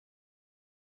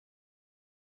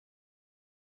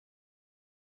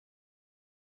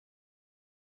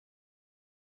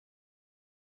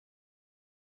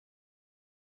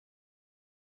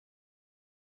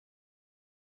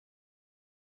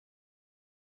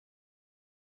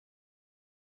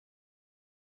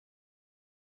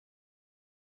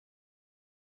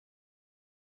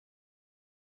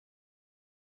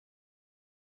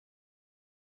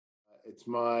It's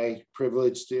my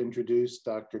privilege to introduce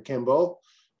Dr. Kimble,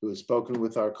 who has spoken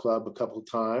with our club a couple of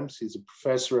times. He's a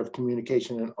professor of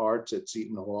communication and arts at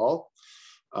Seton Hall.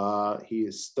 He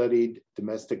has studied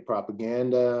domestic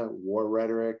propaganda, war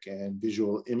rhetoric, and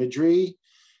visual imagery.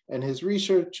 And his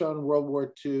research on World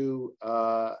War II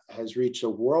has reached a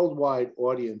worldwide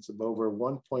audience of over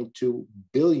 1.2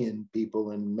 billion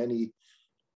people in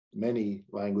many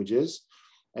languages.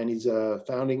 And he's a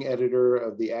founding editor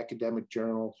of the academic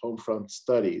journal Homefront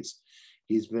Studies.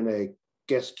 He's been a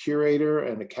guest curator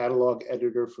and a catalog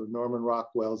editor for Norman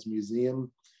Rockwell's museum,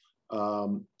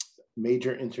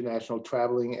 major international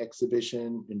traveling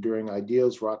exhibition, Enduring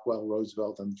Ideals, Rockwell,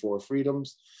 Roosevelt, and the Four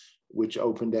Freedoms, which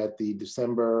opened at the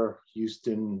December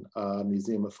Houston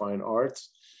Museum of Fine Arts.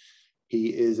 He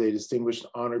is a distinguished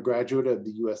honor graduate of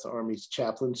the U.S. Army's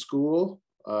Chaplain School,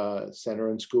 Center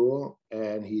and School,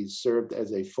 and he's served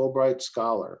as a Fulbright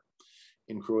Scholar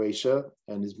in Croatia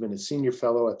and has been a senior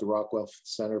fellow at the Rockwell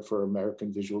Center for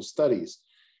American Visual Studies.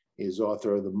 He is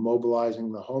author of the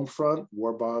Mobilizing the Home Front,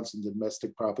 War Bonds and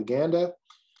Domestic Propaganda,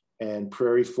 and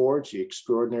Prairie Forge, the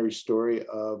extraordinary story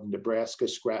of Nebraska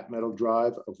scrap metal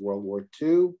drive of World War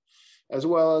II, as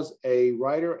well as a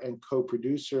writer and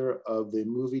co-producer of the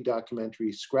movie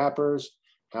documentary Scrappers,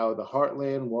 How the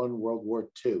Heartland Won World War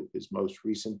II. His most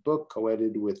recent book,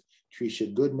 co-edited with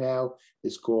Tricia Goodnow,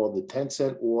 is called The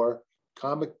 10-Cent War,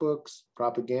 Comic Books,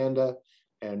 Propaganda,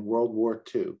 and World War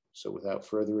II. So without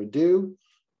further ado,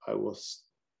 I will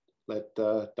let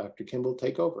Dr. Kimble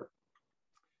take over.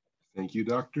 Thank you,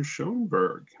 Dr.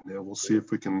 Schoenberg. Now we'll see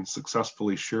if we can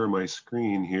successfully share my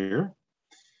screen here.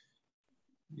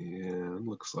 And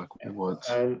looks like we want.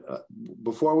 And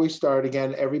before we start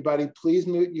again, everybody, please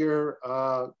mute your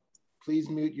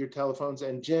telephones.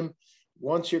 And Jim,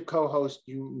 once you're co-host,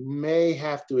 you may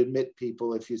have to admit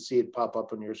people if you see it pop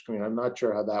up on your screen. I'm not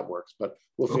sure how that works, but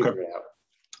we'll figure it out.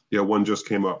 Yeah, one just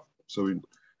came up. So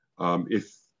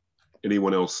if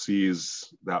anyone else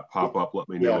sees that pop up, let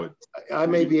me know. I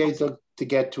may be able to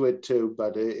get to it too,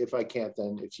 but if I can't,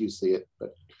 then if you see it.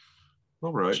 But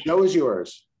all right. The show is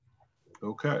yours.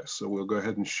 Okay, so we'll go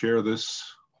ahead and share this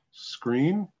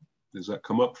screen. Does that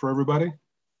come up for everybody?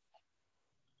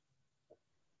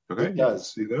 Okay, it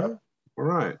does. See that? All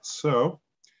right, so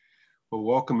well,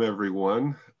 welcome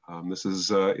everyone. This is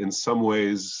in some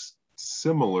ways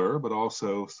similar, but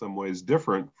also some ways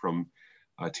different from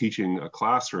teaching a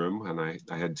classroom. And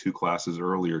I had two classes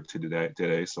earlier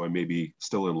today, so I may be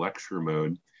still in lecture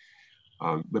mode.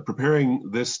 But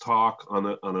preparing this talk on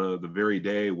the very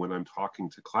day when I'm talking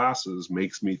to classes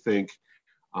makes me think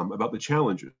about the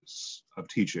challenges of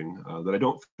teaching that I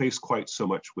don't face quite so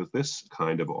much with this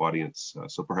kind of audience.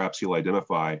 So perhaps you'll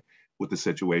identify with the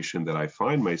situation that I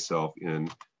find myself in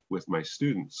with my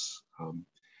students.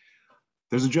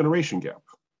 There's a generation gap.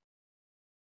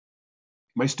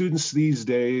 My students these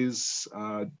days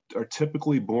are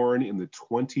typically born in the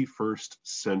 21st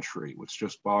century, which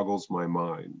just boggles my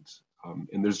mind.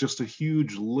 And there's just a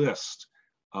huge list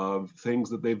of things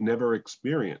that they've never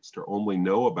experienced or only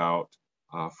know about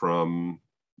from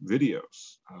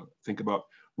videos. Think about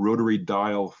rotary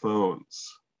dial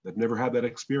phones. They've never had that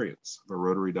experience of a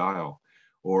rotary dial,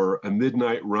 or a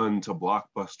midnight run to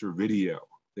Blockbuster Video.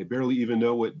 They barely even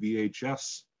know what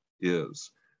VHS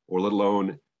is, or let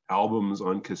alone albums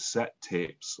on cassette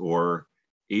tapes or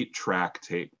 8-track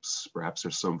tapes. Perhaps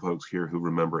there's some folks here who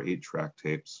remember 8-track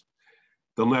tapes.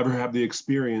 They'll never have the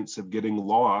experience of getting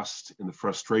lost in the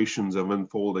frustrations of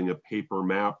unfolding a paper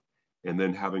map and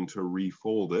then having to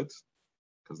refold it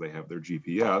because they have their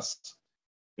GPS.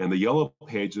 And the yellow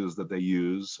pages that they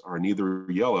use are neither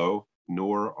yellow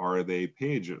nor are they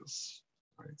pages.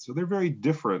 Right? So they're very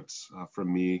different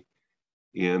from me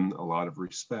in a lot of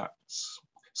respects.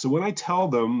 So when I tell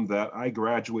them that I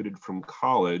graduated from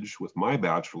college with my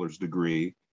bachelor's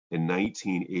degree in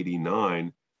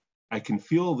 1989, I can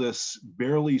feel this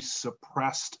barely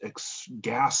suppressed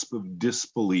gasp of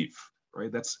disbelief,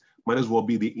 right? That's might as well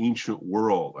be the ancient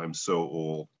world. I'm so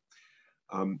old.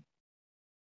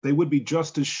 They would be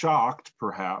just as shocked,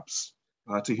 perhaps,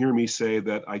 to hear me say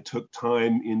that I took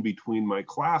time in between my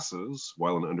classes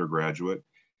while an undergraduate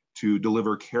to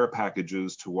deliver care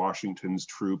packages to Washington's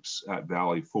troops at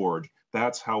Valley Forge.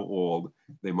 That's how old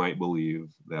they might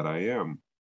believe that I am.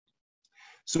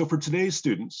 So for today's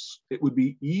students, it would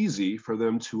be easy for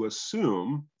them to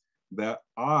assume that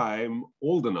I'm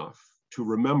old enough to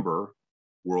remember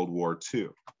World War II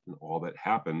and all that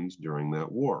happened during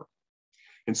that war.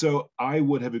 And so I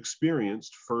would have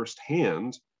experienced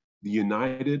firsthand the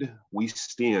United We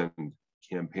Stand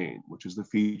campaign, which is the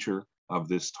feature of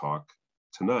this talk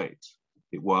tonight.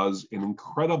 It was an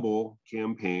incredible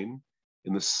campaign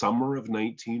in the summer of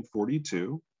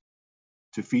 1942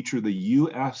 to feature the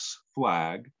US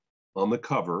flag on the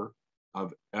cover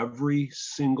of every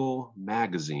single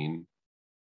magazine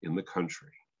in the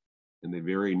country. And they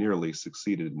very nearly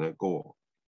succeeded in that goal.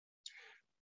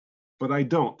 But I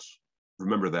don't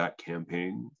remember that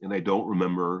campaign, and I don't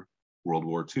remember World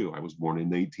War II. I was born in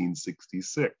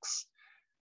 1966.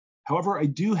 However, I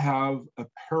do have a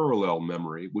parallel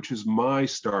memory, which is my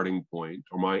starting point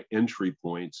or my entry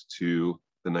point to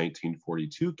the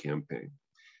 1942 campaign.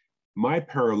 My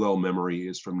parallel memory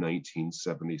is from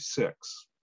 1976.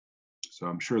 So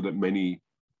I'm sure that many,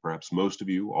 perhaps most of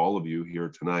you, all of you here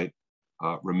tonight,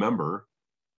 remember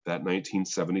that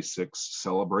 1976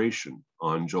 celebration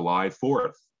on July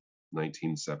 4th,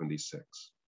 1976.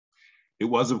 It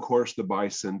was, of course, the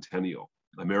bicentennial,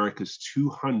 America's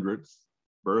 200th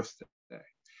birthday.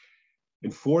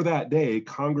 And for that day,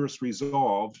 Congress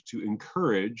resolved to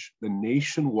encourage the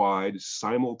nationwide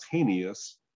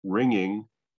simultaneous ringing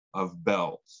of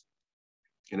bells.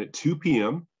 And at 2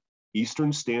 p.m.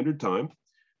 Eastern Standard Time,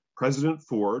 President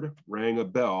Ford rang a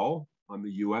bell on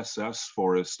the USS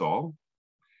Forrestal.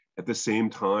 At the same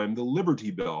time, the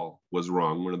Liberty Bell was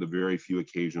rung, one of the very few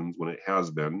occasions when it has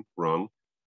been rung.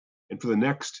 And for the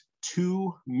next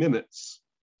 2 minutes,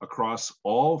 across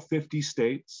all 50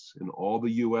 states and all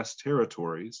the US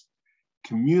territories,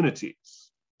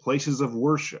 communities, places of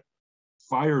worship,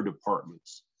 fire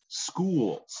departments,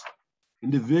 schools,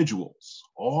 individuals,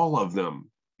 all of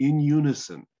them in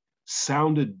unison,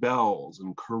 sounded bells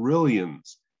and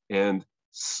carillons and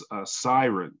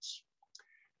sirens.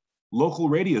 Local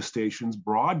radio stations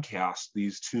broadcast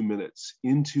these 2 minutes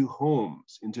into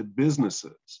homes, into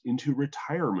businesses, into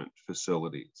retirement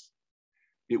facilities.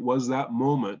 It was that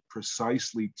moment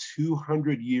precisely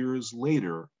 200 years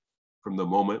later from the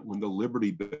moment when the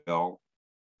Liberty Bell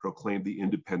proclaimed the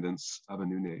independence of a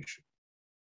new nation.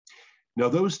 Now,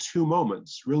 those 2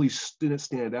 moments really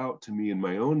stand out to me in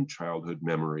my own childhood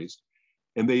memories,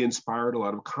 and they inspired a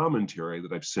lot of commentary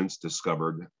that I've since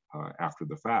discovered after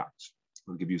the fact.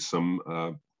 I'll give you some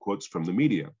quotes from the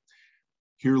media.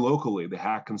 Here locally, the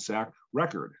Hackensack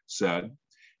Record said,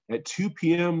 "At 2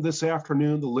 p.m. this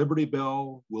afternoon, the Liberty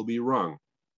Bell will be rung.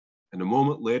 And a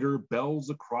moment later, bells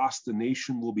across the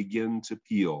nation will begin to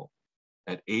peal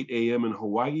at 8 a.m. in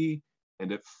Hawaii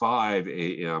and at 5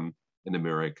 a.m. in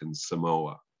American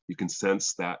Samoa." You can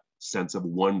sense that sense of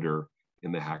wonder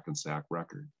in the Hackensack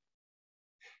Record.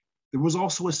 There was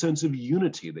also a sense of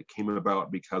unity that came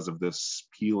about because of this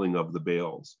pealing of the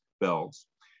bells.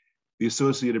 The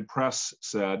Associated Press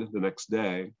said the next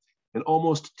day, an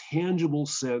almost tangible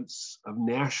sense of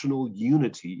national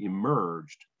unity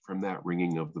emerged from that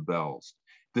ringing of the bells,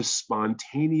 this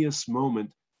spontaneous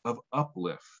moment of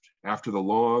uplift after the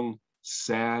long,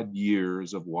 sad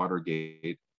years of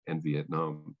Watergate and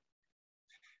Vietnam.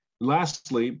 And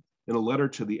lastly, in a letter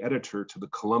to the editor to the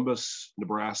Columbus,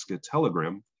 Nebraska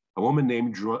Telegram, a woman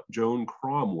named Joan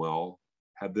Cromwell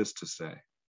had this to say: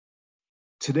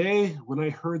 "Today, when I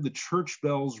heard the church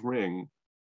bells ring,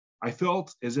 I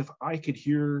felt as if I could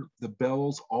hear the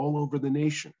bells all over the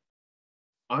nation.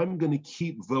 I'm going to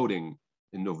keep voting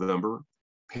in November,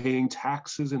 paying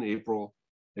taxes in April,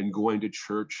 and going to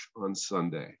church on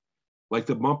Sunday. Like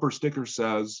the bumper sticker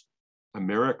says,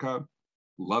 America,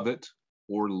 love it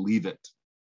or leave it.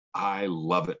 I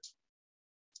love it."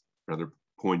 Rather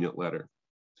poignant letter.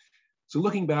 So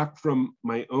looking back from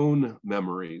my own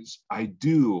memories, I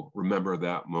do remember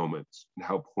that moment and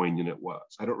how poignant it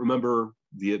was. I don't remember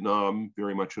Vietnam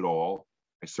very much at all.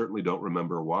 I certainly don't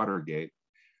remember Watergate.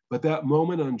 But that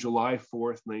moment on July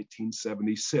 4th,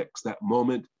 1976, that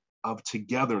moment of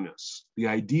togetherness, the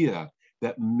idea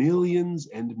that millions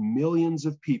and millions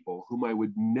of people whom I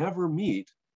would never meet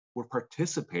were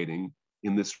participating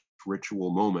in this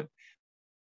ritual moment.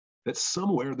 That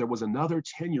somewhere there was another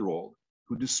 10-year-old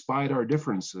who, despite our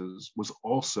differences, was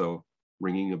also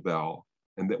ringing a bell,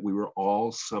 and that we were all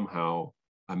somehow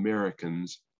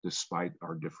Americans despite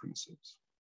our differences.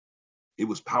 It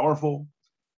was powerful,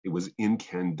 it was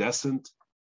incandescent,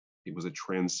 it was a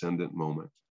transcendent moment.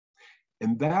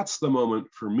 And that's the moment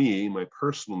for me, my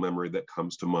personal memory, that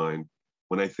comes to mind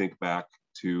when I think back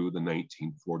to the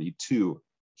 1942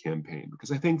 campaign,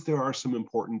 because I think there are some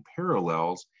important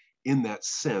parallels in that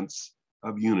sense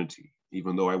of unity,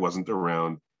 even though I wasn't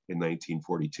around in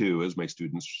 1942, as my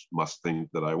students must think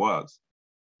that I was.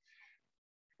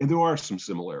 And there are some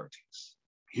similarities.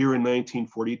 Here in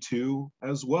 1942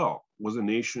 as well was a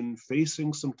nation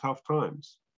facing some tough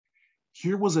times.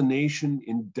 Here was a nation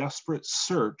in desperate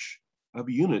search of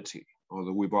unity,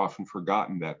 although we've often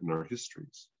forgotten that in our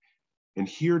histories. And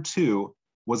here too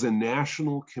was a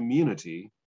national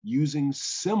community using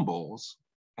symbols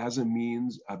as a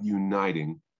means of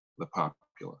uniting the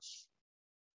populace.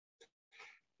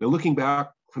 Now, looking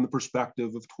back from the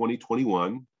perspective of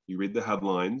 2021, you read the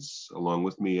headlines along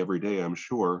with me every day, I'm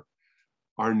sure.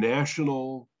 Our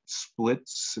national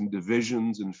splits and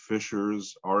divisions and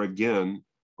fissures are again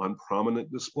on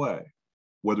prominent display,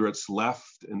 whether it's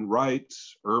left and right,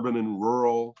 urban and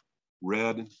rural,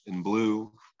 red and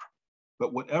blue.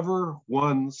 But whatever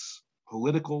one's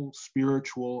political,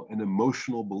 spiritual, and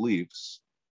emotional beliefs,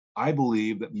 I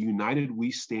believe that the United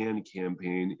We Stand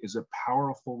campaign is a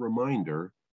powerful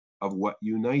reminder of what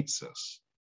unites us.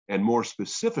 And more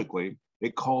specifically,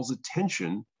 it calls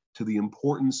attention to the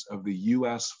importance of the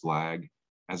US flag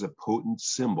as a potent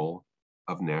symbol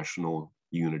of national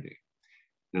unity.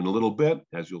 In a little bit,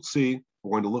 as you'll see,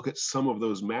 we're going to look at some of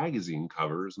those magazine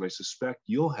covers, and I suspect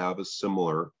you'll have a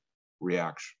similar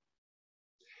reaction.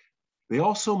 They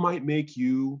also might make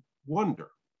you wonder,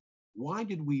 why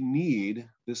did we need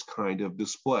this kind of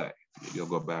display? Maybe I'll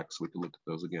go back so we can look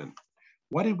at those again.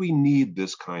 Why did we need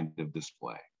this kind of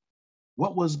display?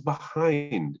 What was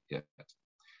behind it?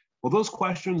 Well, those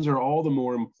questions are all the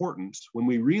more important when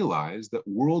we realize that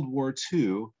World War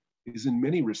II is in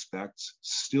many respects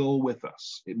still with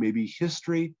us. It may be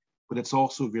history, but it's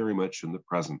also very much in the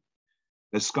present.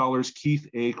 As scholars Keith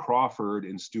A. Crawford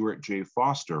and Stuart J.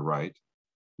 Foster write,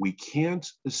 we can't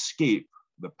escape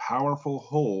the powerful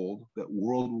hold that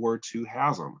World War II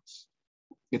has on us.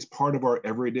 It's part of our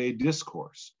everyday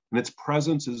discourse, and its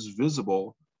presence is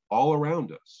visible all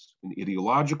around us in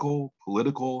ideological,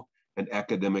 political, and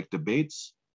academic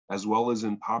debates, as well as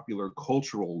in popular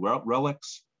cultural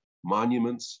relics,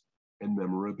 monuments, and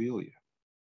memorabilia.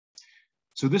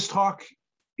 So this talk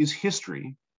is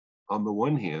history on the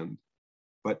one hand,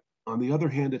 but on the other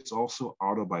hand, it's also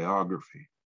autobiography.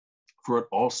 For it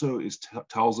also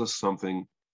tells us something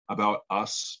about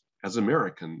us as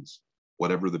Americans,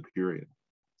 whatever the period.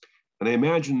 And I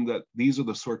imagine that these are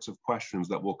the sorts of questions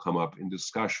that will come up in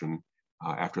discussion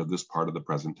after this part of the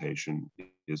presentation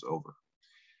is over.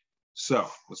 So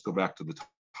let's go back to the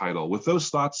title. With those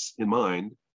thoughts in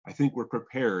mind, I think we're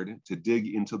prepared to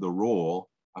dig into the role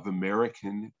of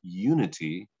American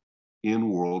unity in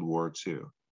World War II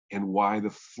and why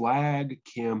the flag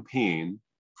campaign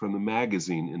from the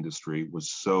magazine industry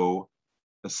was so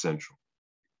essential.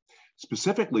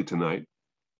 Specifically tonight,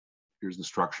 here's the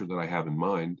structure that I have in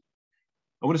mind.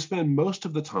 I want to spend most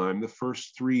of the time, the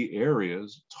first three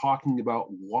areas, talking about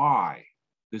why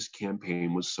this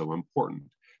campaign was so important.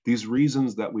 These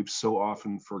reasons that we've so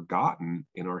often forgotten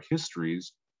in our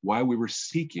histories, why we were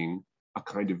seeking a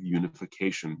kind of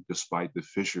unification despite the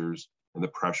fissures and the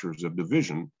pressures of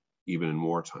division, even in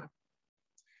wartime.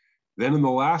 Then in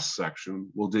the last section,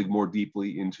 we'll dig more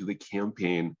deeply into the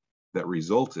campaign that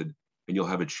resulted, and you'll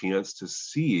have a chance to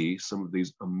see some of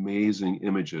these amazing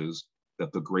images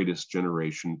that the greatest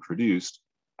generation produced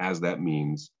as that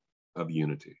means of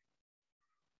unity.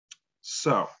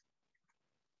 So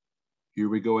here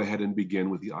we go ahead and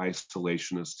begin with the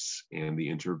isolationists and the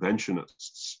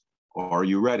interventionists. Are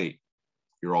you ready?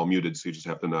 You're all muted, so you just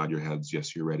have to nod your heads.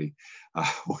 Yes, you're ready.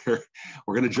 We're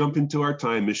going to jump into our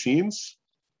time machines,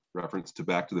 reference to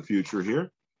Back to the Future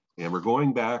here, and we're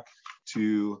going back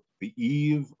to the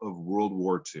eve of World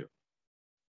War II.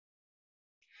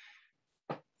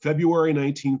 February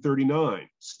 1939,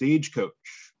 Stagecoach,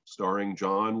 starring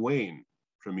John Wayne,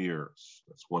 premieres.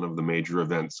 That's one of the major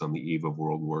events on the eve of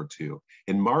World War II.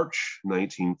 In March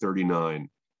 1939,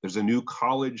 there's a new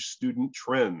college student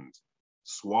trend,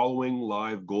 swallowing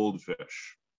live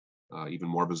goldfish. Even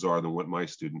more bizarre than what my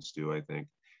students do, I think.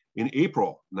 In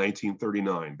April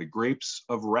 1939, The Grapes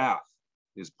of Wrath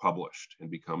is published and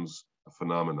becomes a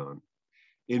phenomenon.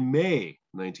 In May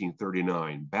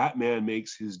 1939, Batman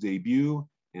makes his debut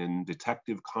in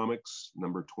Detective Comics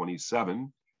number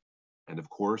 27. And of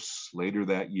course, later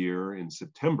that year in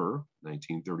September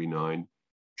 1939,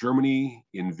 Germany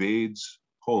invades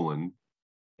Poland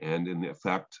and in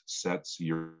effect sets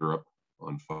Europe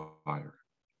on fire.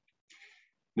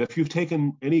 Now, if you've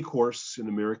taken any course in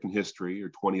American history or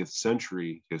 20th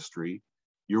century history,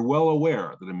 you're well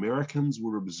aware that Americans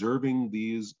were observing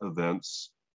these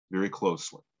events very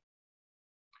closely.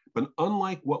 But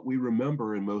unlike what we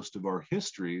remember in most of our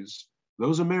histories,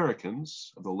 those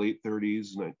Americans of the late 30s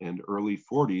and early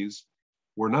 40s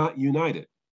were not united.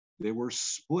 They were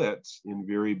split in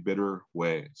very bitter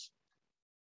ways.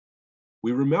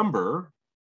 We remember,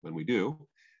 when we do,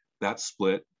 that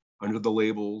split under the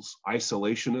labels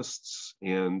isolationists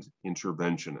and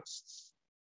interventionists.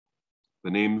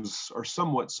 The names are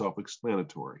somewhat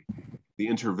self-explanatory. The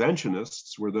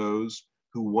interventionists were those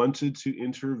who wanted to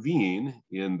intervene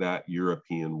in that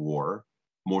European war,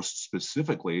 most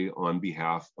specifically on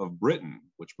behalf of Britain,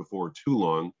 which before too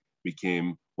long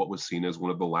became what was seen as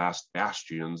one of the last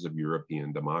bastions of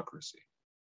European democracy.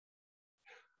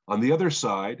 On the other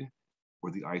side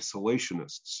were the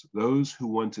isolationists, those who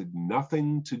wanted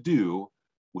nothing to do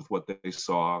with what they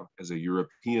saw as a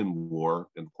European war,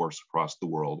 and of course across the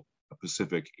world, a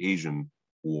Pacific Asian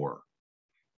war.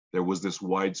 There was this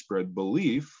widespread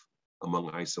belief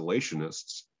among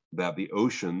isolationists that the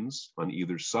oceans on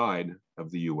either side of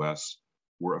the US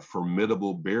were a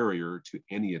formidable barrier to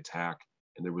any attack,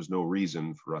 and there was no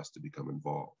reason for us to become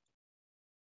involved.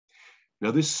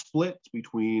 Now, this split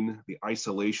between the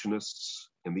isolationists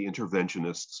and the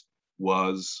interventionists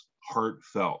was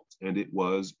heartfelt, and it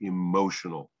was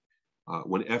emotional.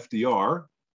 When FDR,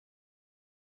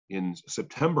 in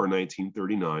September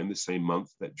 1939, the same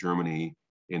month that Germany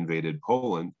invaded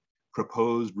Poland,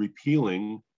 proposed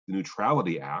repealing the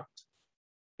Neutrality Act,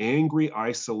 angry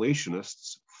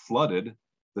isolationists flooded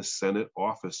the Senate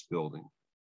office building.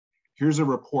 Here's a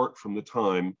report from the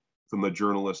time from the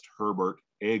journalist Herbert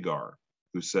Agar,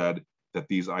 who said that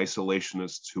these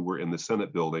isolationists who were in the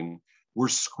Senate building were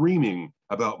screaming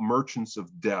about merchants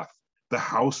of death, the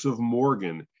House of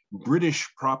Morgan, British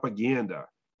propaganda,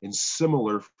 and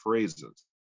similar phrases.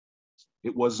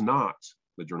 It was not,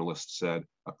 the journalist said,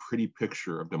 a pretty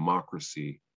picture of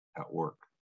democracy at work.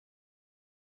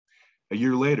 A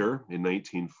year later, in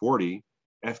 1940,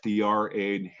 FDR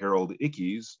aide Harold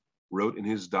Ickes wrote in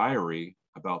his diary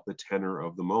about the tenor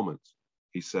of the moment.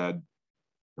 He said,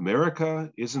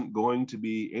 "America isn't going to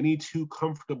be any too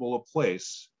comfortable a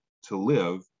place to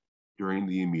live during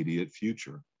the immediate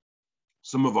future.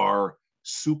 Some of our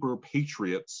super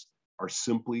patriots are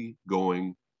simply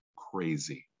going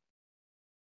crazy."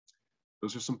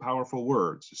 Those are some powerful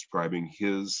words describing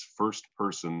his first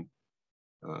person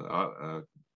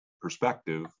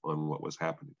perspective on what was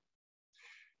happening.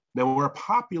 Now, our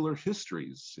popular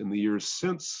histories in the years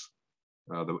since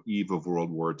the eve of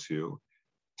World War II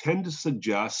tend to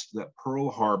suggest that Pearl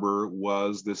Harbor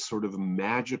was this sort of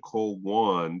magical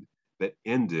wand that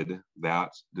ended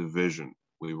that division.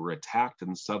 We were attacked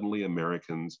and suddenly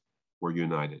Americans were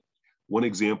united. One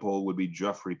example would be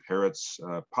Geoffrey Parrott's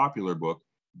popular book,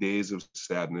 Days of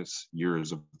Sadness,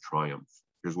 Years of Triumph.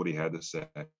 Here's what he had to say.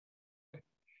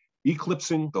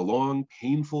 "Eclipsing the long,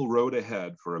 painful road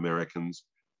ahead for Americans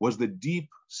was the deep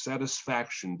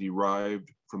satisfaction derived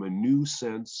from a new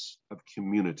sense of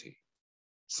community.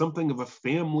 Something of a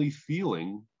family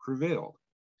feeling prevailed.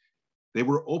 They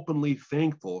were openly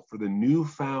thankful for the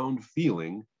newfound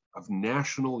feeling of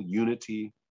national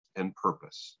unity and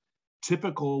purpose.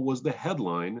 Typical was the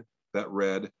headline that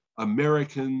read,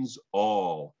 'Americans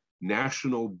all,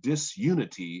 national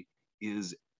disunity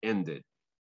is ended.'"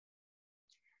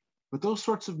 But those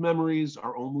sorts of memories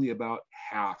are only about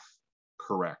half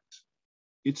correct.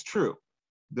 It's true.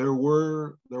 There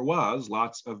was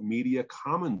lots of media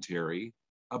commentary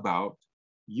about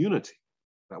unity.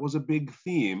 That was a big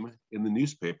theme in the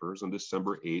newspapers on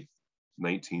December 8th,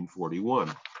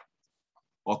 1941.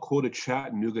 I'll quote a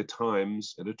Chattanooga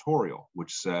Times editorial,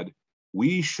 which said,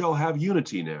 "We shall have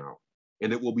unity now,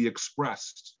 and it will be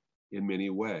expressed in many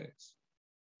ways."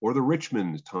 Or the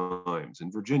Richmond Times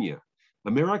in Virginia,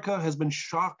 "America has been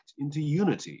shocked into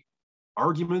unity.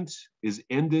 Argument is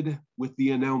ended with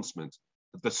the announcement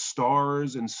that the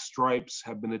stars and stripes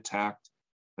have been attacked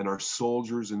and our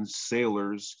soldiers and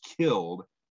sailors killed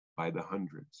by the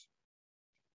hundreds."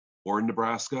 Or in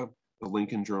Nebraska, the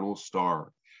Lincoln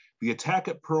Journal-Star, "The attack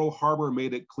at Pearl Harbor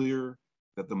made it clear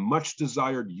that the much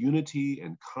desired unity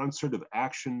and concert of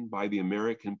action by the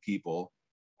American people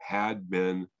had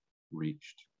been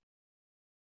reached."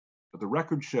 But the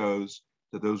record shows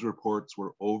that those reports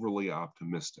were overly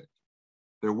optimistic.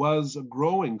 There was a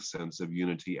growing sense of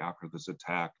unity after this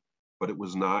attack, but it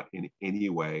was not in any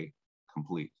way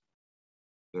complete.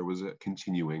 There was a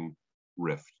continuing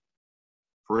rift.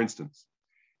 For instance,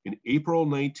 in April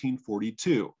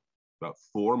 1942, about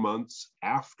 4 months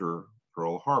after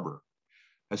Pearl Harbor,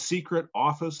 a secret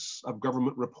Office of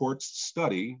Government Reports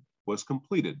study was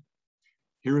completed.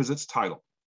 Here is its title: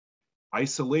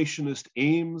 "Isolationist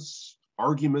Aims,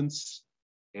 Arguments,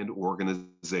 and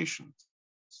Organizations."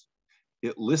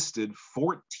 It listed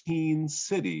 14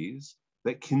 cities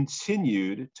that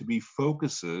continued to be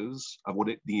focuses of what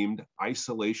it deemed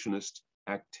isolationist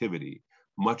activity,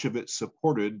 much of it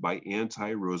supported by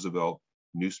anti-Roosevelt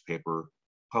newspaper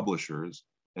publishers,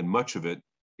 and much of it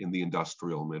in the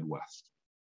industrial Midwest.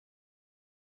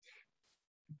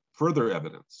 Further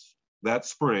evidence: that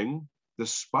spring,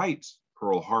 despite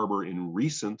Pearl Harbor in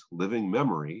recent living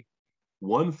memory,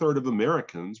 1/3 of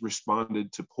Americans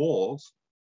responded to polls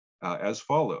as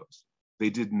follows. They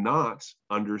did not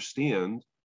understand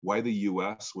why the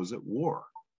US was at war.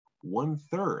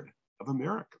 1/3 of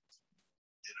Americans.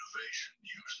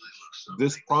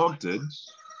 This prompted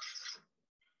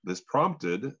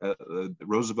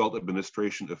Roosevelt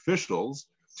administration officials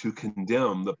to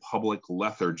condemn the public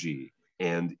lethargy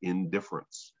and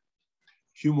indifference.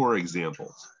 Few more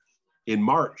examples. In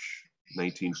March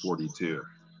 1942,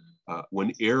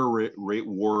 when air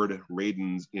ward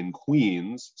raiders in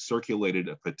Queens circulated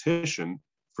a petition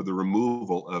for the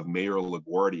removal of Mayor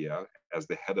LaGuardia as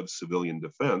the head of civilian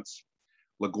defense,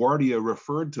 LaGuardia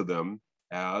referred to them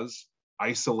as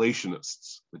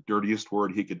isolationists, the dirtiest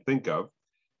word he could think of.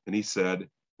 And he said,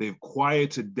 they've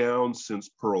quieted down since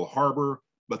Pearl Harbor,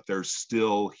 but they're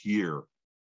still here.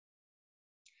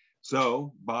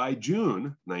 So by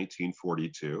June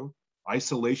 1942,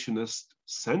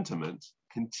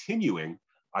 continuing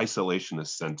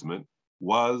isolationist sentiment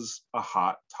was a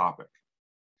hot topic.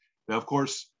 Now, of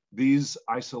course, these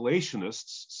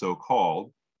isolationists,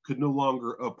 so-called, could no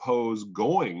longer oppose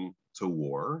going to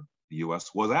war. The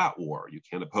US was at war. You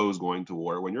can't oppose going to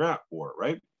war when you're at war,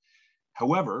 right?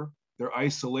 However, their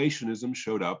isolationism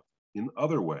showed up in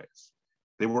other ways.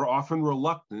 They were often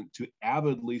reluctant to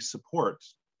avidly support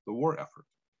the war effort.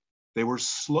 They were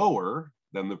slower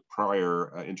than the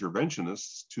prior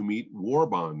interventionists to meet war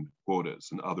bond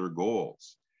quotas and other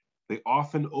goals. They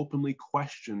often openly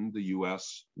questioned the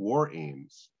US war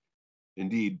aims.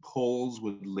 Indeed, polls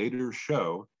would later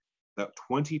show that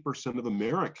 20% of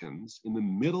Americans in the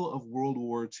middle of World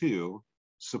War II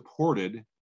supported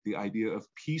the idea of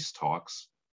peace talks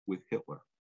with Hitler.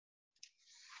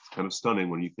 It's kind of stunning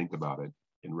when you think about it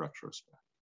in retrospect.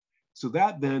 So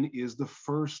that then is the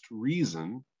first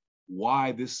reason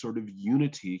why this sort of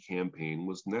unity campaign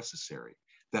was necessary,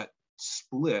 that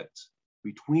split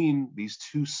between these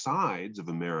two sides of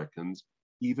Americans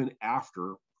even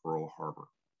after Pearl Harbor.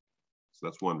 So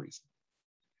that's one reason.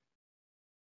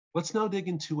 Let's now dig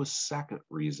into a second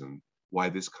reason why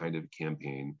this kind of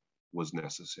campaign was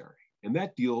necessary, and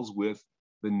that deals with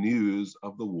the news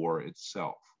of the war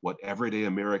itself, what everyday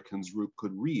Americans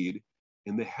could read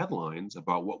in the headlines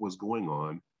about what was going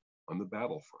on the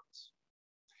battlefronts.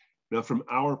 Now, from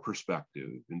our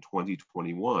perspective in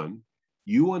 2021,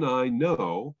 you and I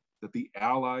know that the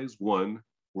Allies won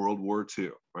World War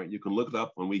II, right? You can look it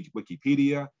up on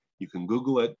Wikipedia, you can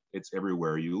Google it, it's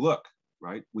everywhere you look,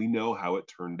 right? We know how it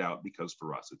turned out because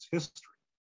for us, it's history.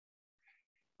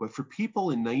 But for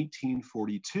people in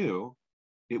 1942,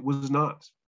 it was not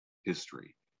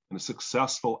history. And a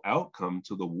successful outcome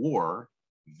to the war,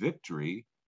 victory,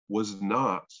 was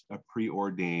not a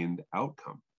preordained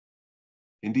outcome.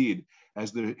 Indeed,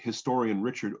 as the historian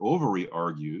Richard Overy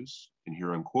argues, and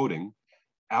here I'm quoting,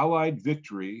 Allied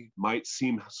victory might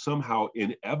seem somehow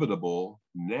inevitable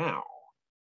now,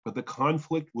 but the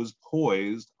conflict was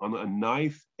poised on a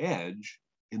knife edge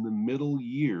in the middle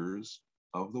years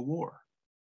of the war.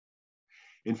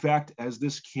 In fact, as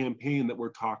this campaign that we're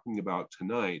talking about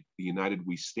tonight, the United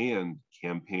We Stand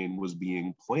campaign, was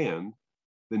being planned,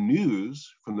 the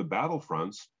news from the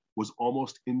battlefronts was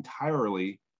almost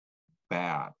entirely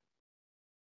bad.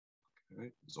 Okay?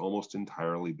 It was almost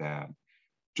entirely bad.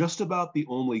 Just about the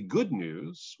only good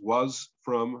news was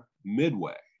from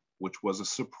Midway, which was a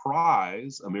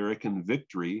surprise American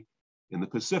victory in the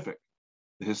Pacific.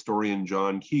 The historian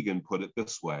John Keegan put it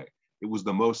this way: it was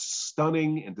the most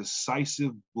stunning and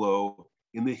decisive blow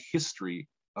in the history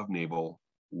of naval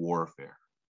warfare.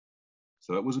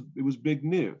 So it was big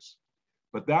news.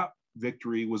 But that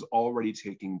victory was already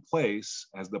taking place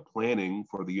as the planning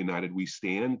for the United We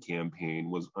Stand campaign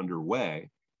was underway,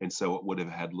 and so it would have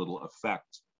had little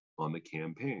effect on the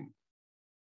campaign.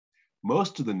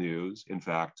 Most of the news, in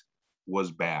fact,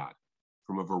 was bad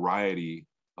from a variety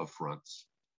of fronts.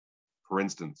 For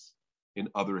instance, in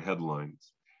other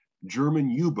headlines, German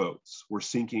U-boats were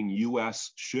sinking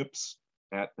US ships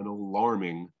at an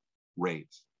alarming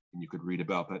rate. And you could read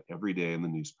about that every day in the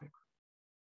newspaper.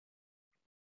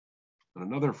 On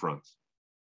another front,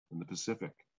 in the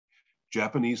Pacific,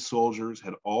 Japanese soldiers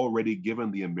had already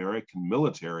given the American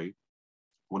military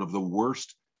one of the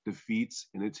worst defeats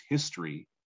in its history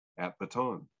at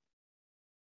Bataan.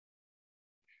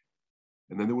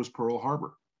 And then there was Pearl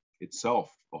Harbor, itself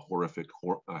a horrific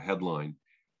headline.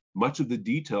 Much of the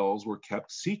details were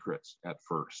kept secret at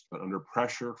first, but under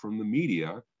pressure from the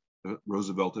media, the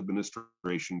Roosevelt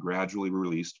administration gradually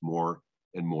released more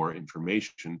and more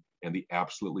information, and the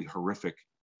absolutely horrific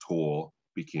toll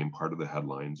became part of the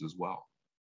headlines as well.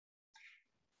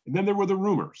 And then there were the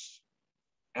rumors.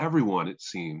 Everyone, it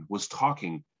seemed, was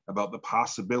talking about the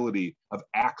possibility of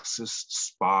Axis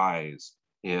spies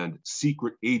and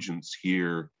secret agents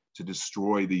here to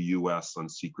destroy the US on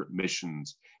secret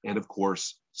missions, and of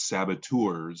course,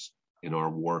 saboteurs in our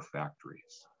war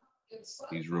factories.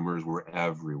 These rumors were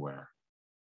everywhere.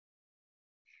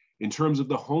 In terms of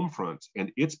the home front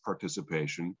and its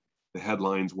participation, the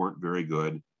headlines weren't very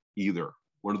good either.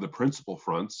 One of the principal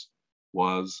fronts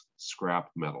was scrap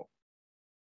metal.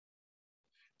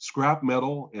 Scrap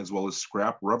metal, as well as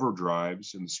scrap rubber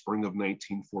drives in the spring of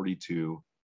 1942,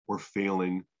 were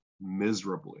failing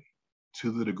miserably,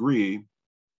 to the degree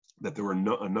that there were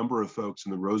a number of folks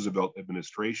in the Roosevelt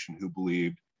administration who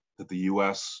believed that the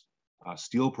US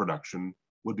steel production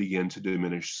would begin to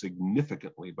diminish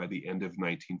significantly by the end of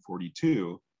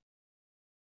 1942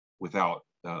 without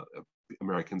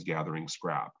Americans gathering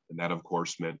scrap. And that, of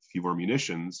course, meant fewer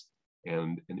munitions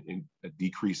and a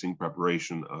decreasing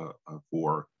preparation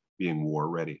for being war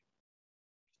ready.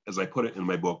 As I put it in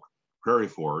my book, Prairie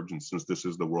Forge, and since this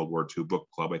is the World War II book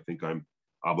club, I think I'm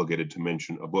obligated to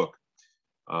mention a book.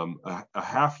 A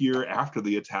half year after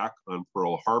the attack on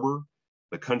Pearl Harbor,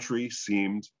 the country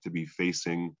seemed to be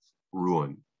facing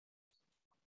ruin.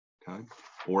 Okay?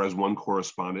 Or as one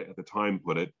correspondent at the time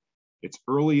put it, it's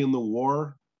early in the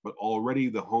war, but already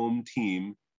the home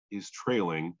team is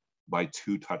trailing by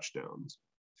 2 touchdowns.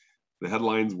 The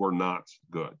headlines were not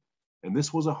good. And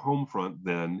this was a home front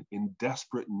then in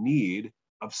desperate need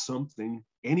of something,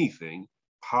 anything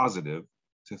positive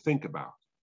to think about.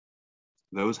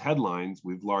 Those headlines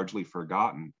we've largely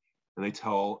forgotten, and they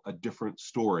tell a different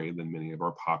story than many of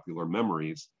our popular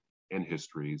memories and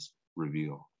histories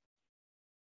reveal.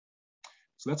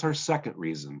 So that's our second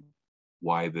reason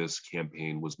why this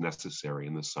campaign was necessary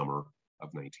in the summer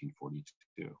of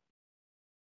 1942.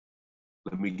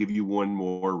 Let me give you one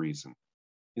more reason.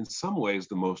 In some ways,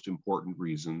 the most important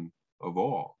reason of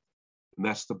all, and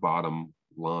that's the bottom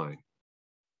line.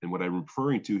 And what I'm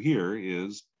referring to here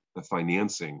is the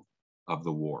financing of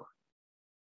the war.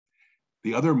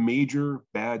 The other major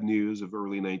bad news of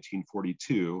early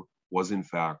 1942 was, in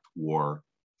fact, war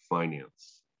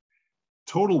finance.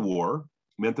 Total war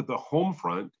meant that the home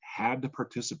front had to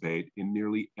participate in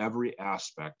nearly every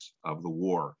aspect of the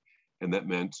war. And that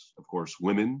meant, of course,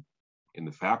 women in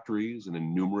the factories and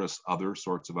in numerous other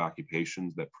sorts of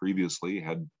occupations that previously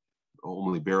had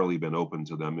only barely been open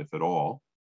to them, if at all.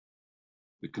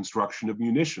 The construction of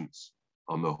munitions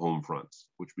on the home front,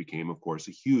 which became, of course,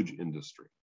 a huge industry.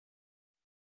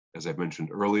 As I mentioned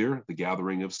earlier, the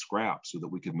gathering of scrap so that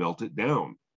we could melt it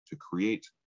down to create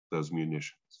those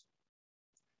munitions.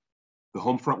 The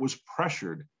home front was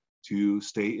pressured to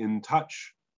stay in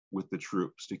touch with the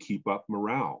troops to keep up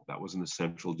morale. That was an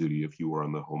essential duty if you were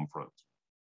on the home front.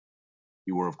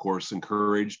 You were, of course,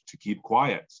 encouraged to keep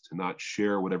quiet, to not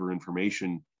share whatever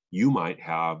information you might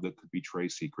have that could betray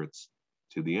secrets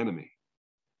to the enemy.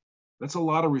 That's a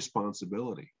lot of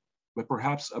responsibility, but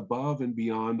perhaps above and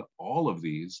beyond all of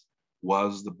these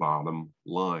was the bottom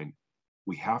line.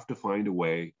 We have to find a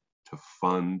way to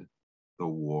fund the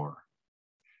war.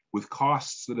 With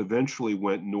costs that eventually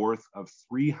went north of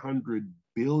 $300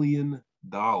 billion by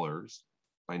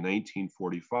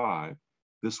 1945,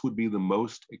 this would be the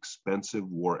most expensive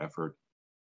war effort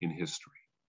in history.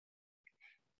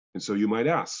 And so you might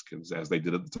ask, as they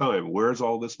did at the time, where's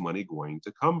all this money going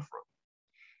to come from?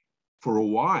 For a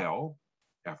while,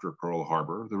 after Pearl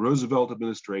Harbor, the Roosevelt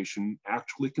administration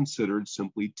actually considered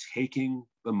simply taking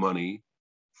the money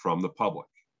from the public.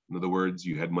 In other words,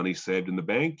 you had money saved in the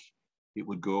bank, it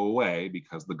would go away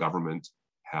because the government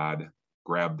had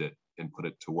grabbed it and put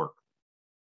it to work.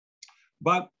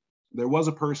 But there was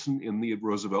a person in the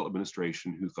Roosevelt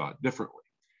administration who thought differently,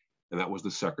 and that was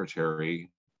the Secretary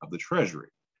of the Treasury,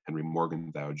 Henry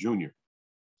Morgenthau Jr.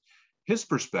 His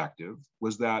perspective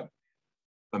was that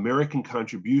American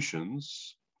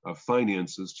contributions of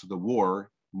finances to the war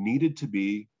needed to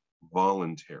be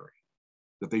voluntary,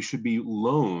 that they should be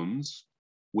loans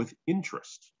with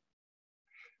interest.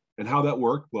 And how that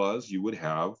worked was you would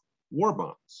have war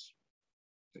bonds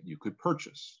that you could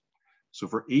purchase. So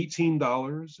for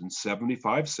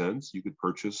 $18.75, you could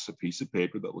purchase a piece of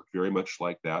paper that looked very much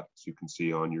like that, as you can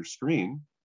see on your screen.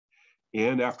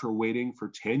 And after waiting for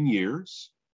 10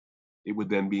 years, it would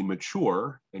then be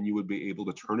mature and you would be able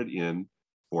to turn it in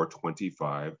for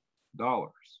 $25.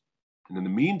 And in the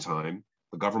meantime,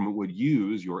 the government would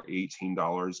use your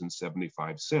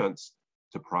 $18.75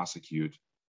 to prosecute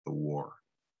the war.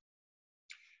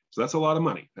 So that's a lot of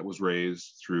money that was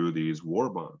raised through these war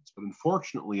bonds. But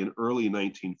unfortunately, in early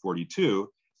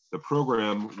 1942, the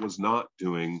program was not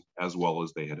doing as well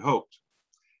as they had hoped.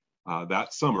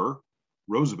 That summer,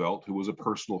 Roosevelt, who was a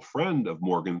personal friend of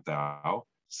Morgenthau,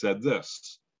 said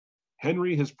this: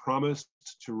 Henry has promised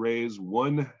to raise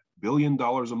 $1 billion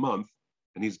a month,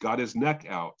 and he's got his neck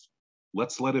out.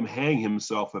 Let's let him hang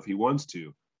himself if he wants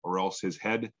to, or else his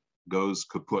head goes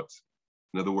kaput.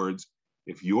 In other words,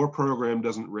 if your program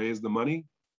doesn't raise the money,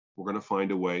 we're going to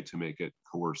find a way to make it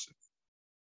coercive.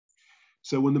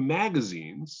 So when the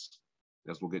magazines,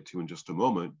 as we'll get to in just a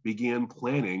moment, began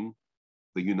planning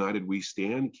the United We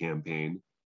Stand campaign,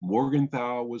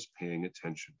 Morgenthau was paying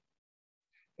attention.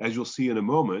 As you'll see in a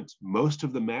moment, most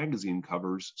of the magazine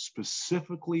covers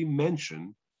specifically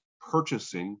mention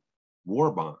purchasing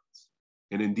war bonds.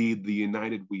 And indeed, the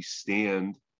United We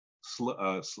Stand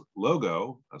slogan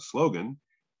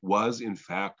was in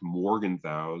fact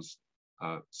Morgenthau's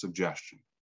suggestion.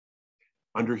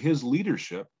 Under his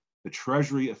leadership, the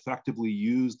Treasury effectively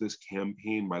used this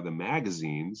campaign by the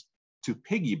magazines to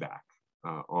piggyback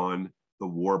on the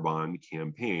war bond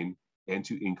campaign and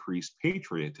to increase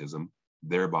patriotism,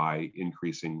 thereby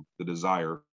increasing the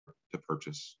desire to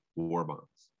purchase war bonds.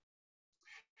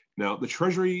 Now, the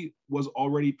Treasury was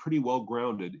already pretty well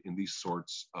grounded in these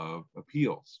sorts of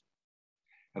appeals.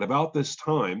 At about this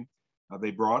time,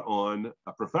 they brought on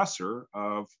a professor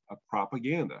of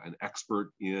propaganda, an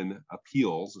expert in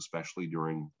appeals, especially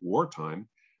during wartime,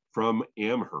 from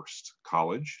Amherst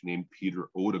College, named Peter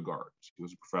Odegaard. He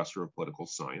was a professor of political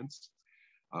science.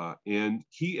 And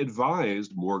he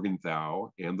advised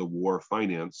Morgenthau and the War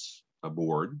Finance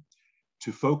Board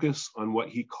to focus on what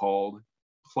he called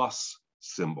plus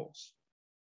symbols.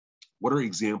 What are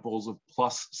examples of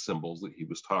plus symbols that he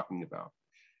was talking about?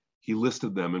 He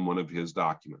listed them in one of his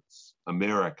documents: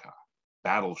 America,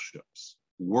 battleships,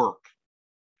 work,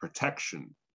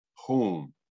 protection,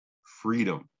 home,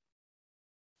 freedom.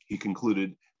 He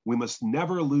concluded, we must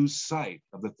never lose sight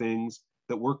of the things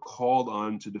that we're called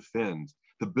on to defend: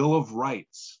 the Bill of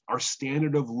Rights, our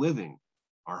standard of living,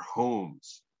 our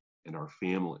homes, and our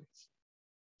families.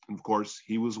 And of course,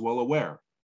 he was well aware,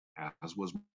 as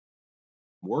was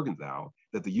Morgenthau,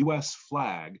 that the US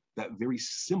flag, that very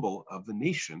symbol of the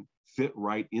nation, fit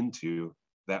right into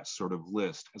that sort of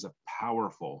list as a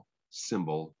powerful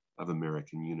symbol of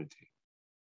American unity.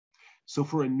 So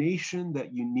for a nation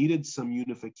that you needed some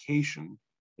unification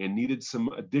and needed some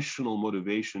additional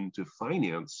motivation to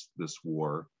finance this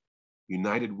war,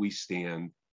 United We Stand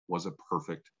was a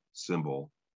perfect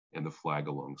symbol, and the flag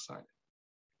alongside it.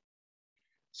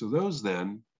 So those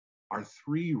then are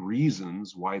three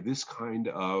reasons why this kind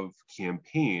of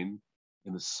campaign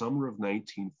in the summer of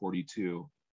 1942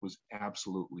 was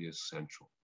absolutely essential.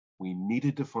 We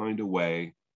needed to find a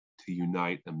way to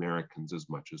unite Americans as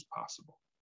much as possible.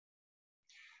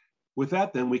 With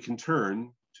that, then, we can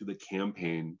turn to the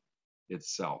campaign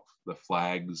itself, the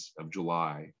flags of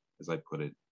July, as I put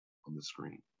it on the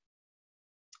screen.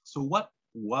 So what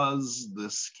was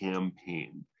this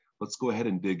campaign? Let's go ahead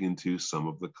and dig into some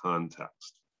of the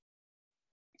context.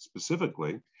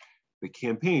 Specifically, the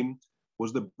campaign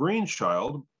was the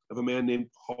brainchild of a man named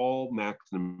Paul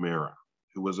McNamara,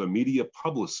 who was a media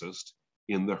publicist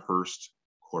in the Hearst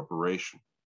Corporation.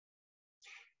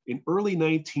 In early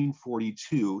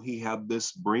 1942, he had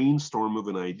this brainstorm of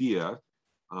an idea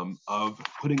of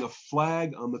putting a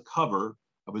flag on the cover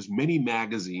of as many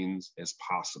magazines as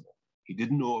possible. He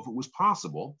didn't know if it was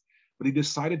possible, but he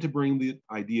decided to bring the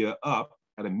idea up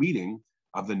at a meeting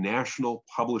of the National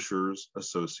Publishers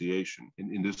Association,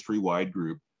 an industry-wide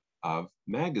group of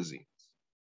magazines.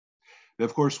 Now,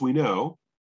 of course, we know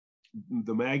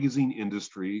the magazine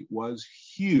industry was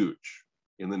huge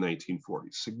in the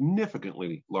 1940s,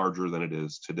 significantly larger than it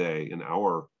is today in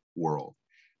our world.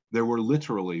 There were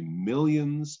literally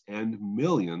millions and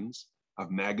millions of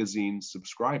magazine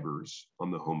subscribers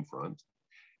on the home front,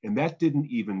 and that didn't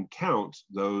even count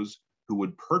those who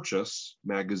would purchase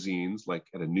magazines like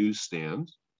at a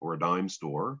newsstand or a dime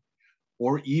store,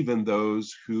 or even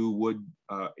those who would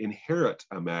inherit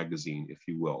a magazine, if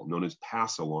you will, known as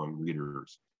pass-along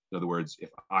readers. In other words, if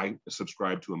I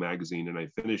subscribe to a magazine and I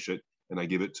finish it and I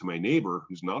give it to my neighbor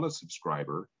who's not a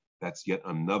subscriber, that's yet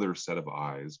another set of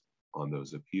eyes on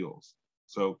those appeals.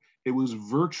 So it was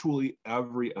virtually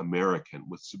every American,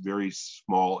 with some very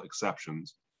small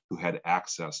exceptions, who had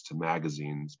access to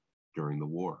magazines during the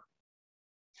war.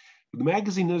 But the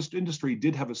magazine industry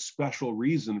did have a special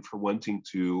reason for wanting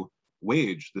to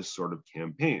wage this sort of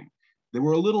campaign. They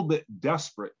were a little bit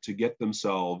desperate to get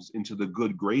themselves into the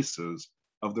good graces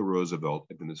of the Roosevelt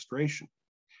administration.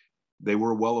 They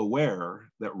were well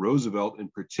aware that Roosevelt in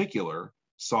particular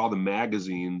saw the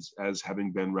magazines as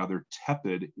having been rather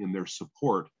tepid in their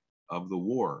support of the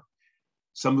war.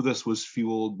 Some of this was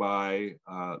fueled by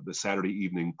the Saturday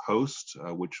Evening Post,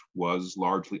 which was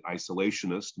largely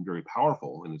isolationist and very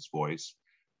powerful in its voice.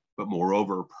 but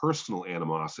moreover, personal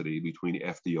animosity between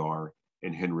FDR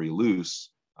and Henry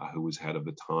Luce, who was head of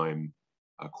the Time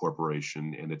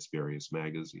Corporation and its various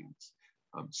magazines.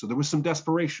 So there was some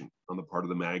desperation on the part of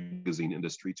the magazine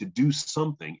industry to do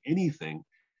something, anything,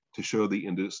 to show the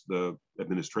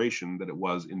administration that it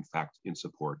was, in fact, in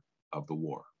support of the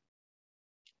war.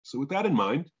 So with that in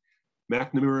mind,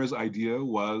 McNamara's idea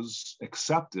was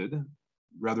accepted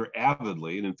rather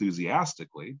avidly and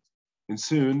enthusiastically. And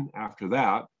soon after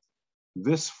that,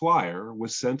 this flyer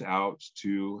was sent out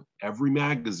to every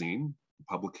magazine,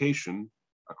 publication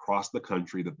across the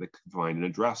country that they could find an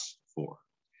address for.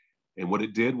 And what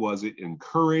it did was it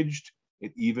encouraged,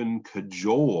 it even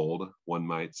cajoled, one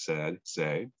might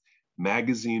say,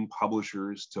 magazine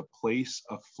publishers to place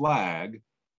a flag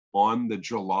on the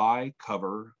July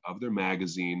cover of their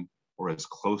magazine, or as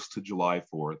close to July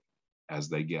 4th as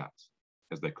they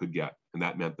could get. And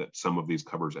that meant that some of these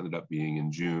covers ended up being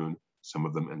in June, some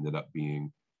of them ended up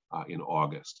being in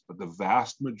August. But the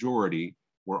vast majority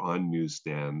were on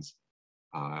newsstands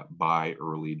by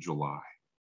early July.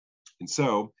 And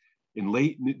so in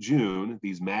late June,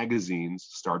 these magazines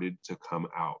started to come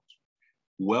out.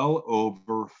 Well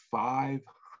over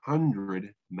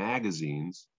 500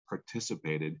 magazines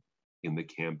participated in the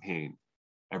campaign.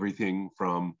 Everything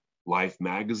from Life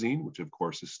magazine, which of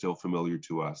course is still familiar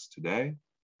to us today,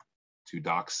 to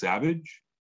Doc Savage,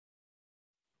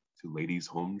 to Ladies'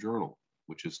 Home Journal,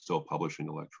 which is still publishing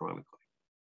electronically.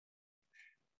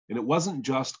 And it wasn't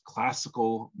just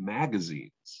classical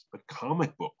magazines, but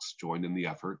comic books joined in the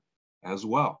effort as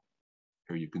well.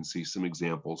 Here you can see some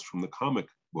examples from the comic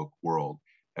book world,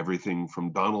 everything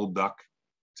from Donald Duck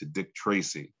to Dick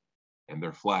Tracy, and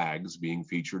their flags being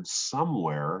featured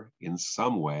somewhere in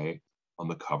some way on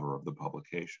the cover of the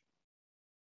publication.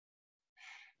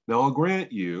 Now, I'll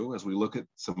grant you, as we look at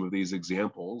some of these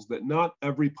examples, that not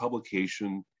every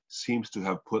publication seems to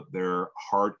have put their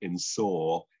heart and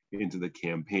soul into the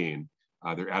campaign.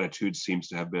 Their attitude seems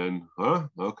to have been,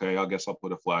 okay, I guess I'll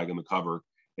put a flag on the cover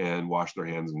and wash their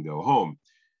hands and go home.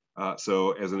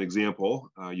 So as an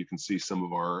example, you can see some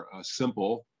of our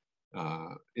simple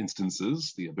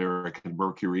instances. The American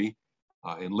Mercury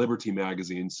and Liberty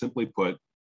magazine simply put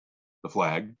the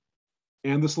flag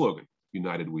and the slogan,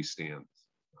 United We Stand.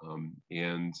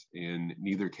 And in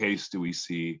neither case do we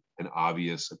see an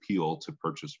obvious appeal to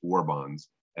purchase war bonds,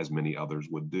 as many others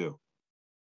would do.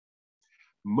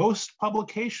 Most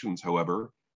publications,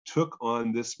 however, took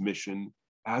on this mission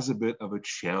as a bit of a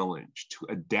challenge to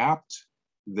adapt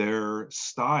their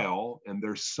style and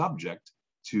their subject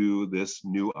to this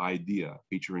new idea,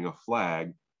 featuring a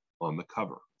flag on the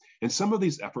cover. And some of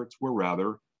these efforts were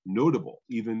rather notable,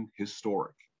 even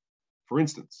historic. For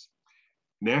instance,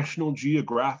 National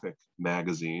Geographic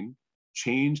magazine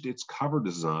changed its cover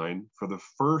design for the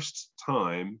first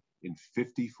time in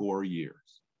 54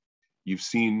 years. You've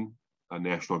seen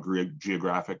National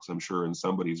Geographics, I'm sure, in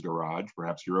somebody's garage,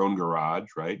 perhaps your own garage,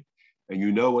 right? And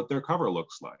you know what their cover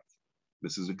looks like.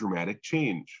 This is a dramatic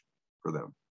change for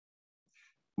them.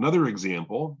 Another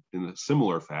example in a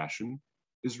similar fashion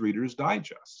is Reader's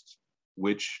Digest,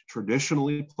 which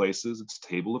traditionally places its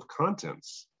table of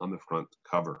contents on the front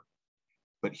cover.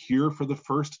 But here, for the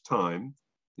first time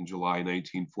in July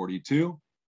 1942,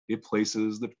 it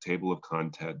places the table of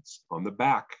contents on the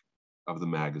back of the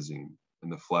magazine,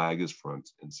 and the flag is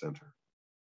front and center.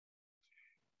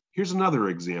 Here's another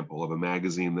example of a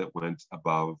magazine that went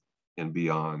above and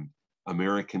beyond,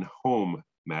 American Home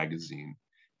magazine.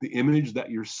 The image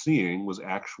that you're seeing was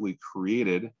actually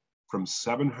created from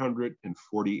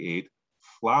 748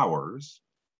 flowers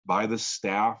by the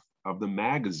staff of the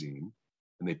magazine,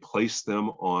 and they placed them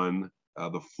on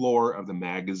the floor of the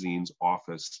magazine's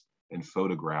office and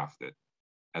photographed it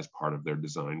as part of their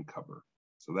design cover.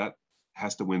 So that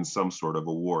has to win some sort of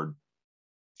award.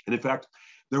 And in fact,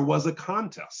 there was a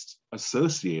contest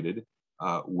associated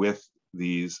with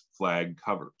these flag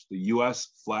covers. The US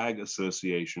Flag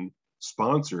Association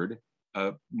sponsored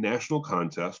a national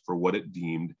contest for what it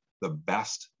deemed the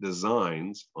best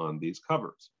designs on these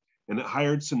covers. And it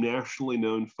hired some nationally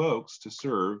known folks to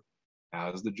serve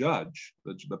as the judge,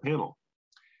 the panel.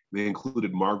 They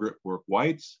included Margaret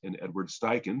Bourke-White and Edward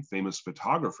Steichen, famous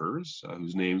photographers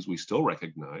whose names we still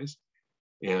recognize,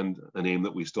 and a name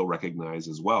that we still recognize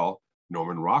as well,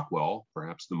 Norman Rockwell,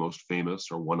 perhaps the most famous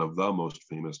or one of the most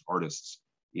famous artists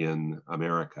in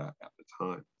America at the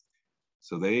time.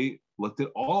 So they looked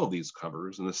at all of these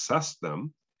covers and assessed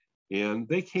them, and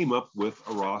they came up with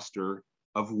a roster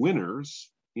of winners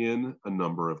in a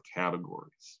number of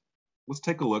categories. Let's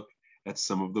take a look at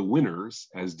some of the winners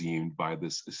as deemed by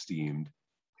this esteemed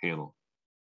panel.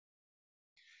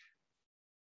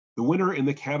 The winner in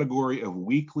the category of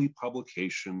weekly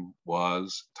publication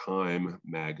was Time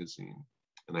magazine.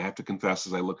 And I have to confess,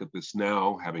 as I look at this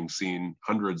now, having seen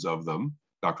hundreds of them,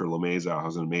 Dr. Lemaiza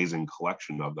has an amazing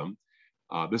collection of them.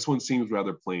 This one seems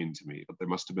rather plain to me, but there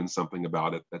must have been something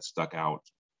about it that stuck out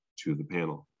to the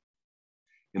panel.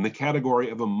 In the category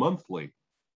of a monthly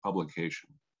publication,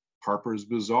 Harper's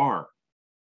Bazaar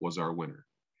was our winner.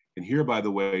 And here, by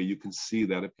the way, you can see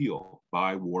that appeal: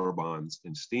 buy war bonds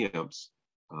and stamps,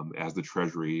 as the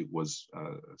Treasury was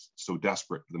so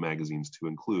desperate for the magazines to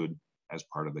include as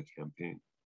part of the campaign.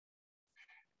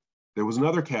 There was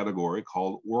another category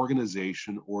called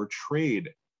organization or trade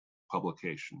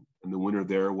publication, and the winner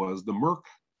there was the Merck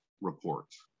Report,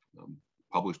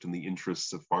 published in the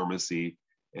interests of pharmacy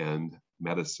and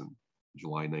medicine,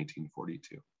 July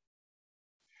 1942.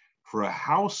 For a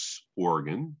house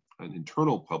organ, an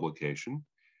internal publication,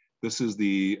 this is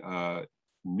the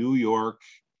New York,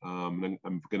 I'm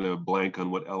going to blank on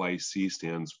what LIC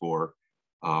stands for,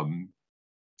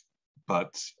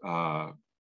 but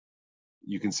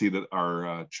you can see that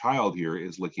our child here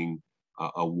is licking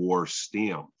a war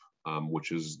stamp,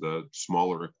 which is the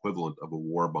smaller equivalent of a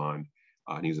war bond,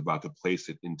 and he's about to place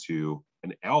it into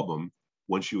an album.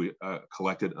 Once you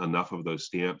collected enough of those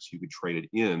stamps, you could trade it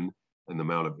in an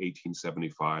amount of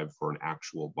 $18.75 for an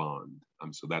actual bond.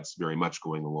 So that's very much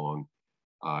going along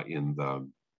in the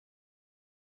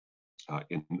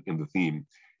theme.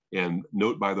 And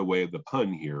note, by the way, the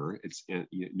pun here, it's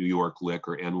New York lick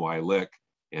or NY lick,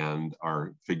 and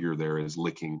our figure there is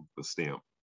licking the stamp.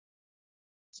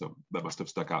 So that must have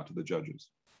stuck out to the judges.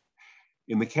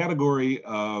 In the category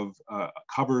of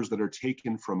covers that are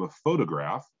taken from a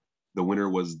photograph, the winner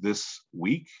was This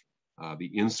Week, the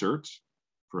insert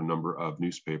for a number of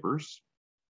newspapers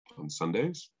on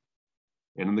Sundays.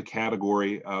 And in the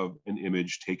category of an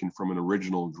image taken from an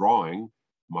original drawing,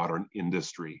 Modern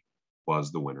Industry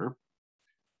was the winner.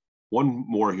 One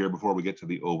more here before we get to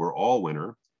the overall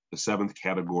winner. The seventh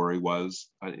category was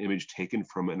an image taken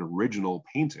from an original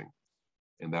painting,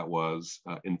 and that was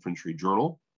Infantry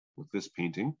Journal with this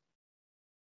painting.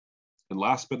 And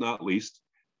last but not least,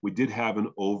 we did have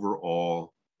an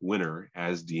overall winner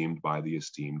as deemed by the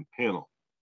esteemed panel.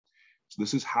 So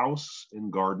this is House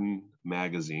and Garden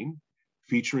magazine,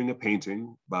 featuring a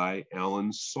painting by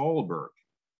Alan Sahlberg.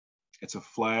 It's a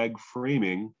flag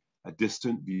framing a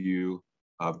distant view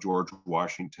of George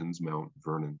Washington's Mount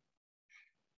Vernon.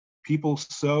 People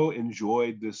so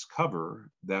enjoyed this cover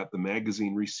that the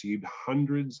magazine received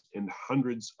hundreds and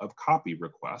hundreds of copy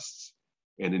requests.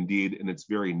 And indeed, in its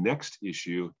very next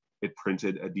issue, it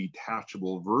printed a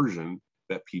detachable version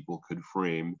that people could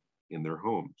frame in their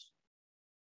homes.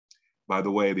 By the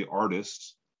way, the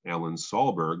artist, Alan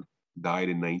Sahlberg, died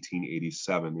in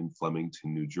 1987 in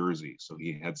Flemington, New Jersey. So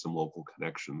he had some local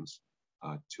connections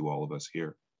to all of us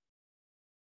here.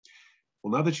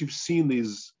 Well, now that you've seen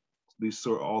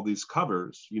all these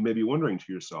covers, you may be wondering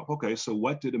to yourself, okay, so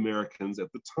what did Americans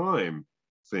at the time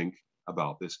think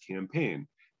about this campaign?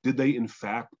 Did they in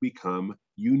fact become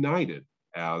united,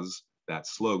 as that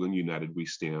slogan, United We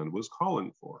Stand, was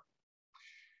calling for?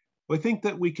 Well, I think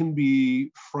that we can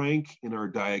be frank in our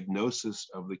diagnosis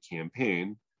of the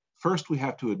campaign. First, we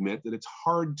have to admit that it's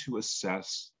hard to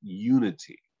assess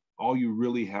unity. All you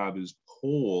really have is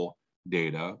poll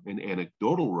data and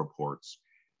anecdotal reports.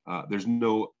 There's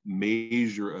no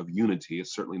measure of unity,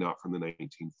 it's certainly not from the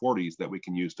 1940s, that we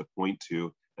can use to point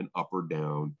to an up or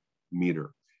down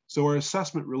meter. So our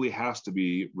assessment really has to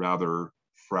be rather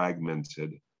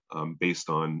fragmented based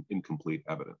on incomplete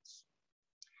evidence.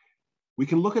 We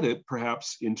can look at it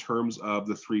perhaps in terms of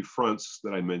the three fronts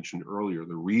that I mentioned earlier,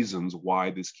 the reasons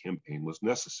why this campaign was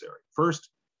necessary. First,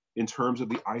 in terms of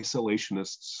the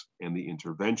isolationists and the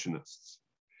interventionists.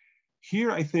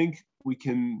 Here, I think we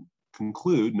can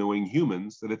conclude, knowing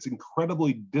humans, that it's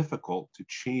incredibly difficult to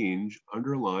change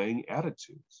underlying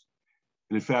attitudes.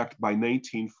 And in fact, by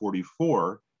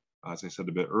 1944, as I said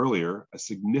a bit earlier, a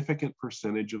significant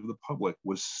percentage of the public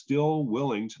was still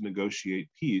willing to negotiate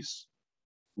peace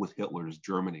with Hitler's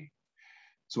Germany.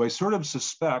 So I sort of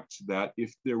suspect that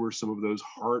if there were some of those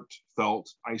heartfelt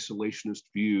isolationist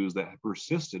views that had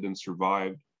persisted and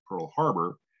survived Pearl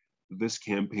Harbor, this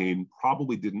campaign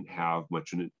probably didn't have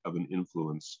much of an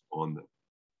influence on them.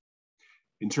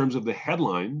 In terms of the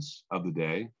headlines of the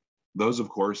day, those of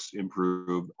course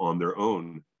improved on their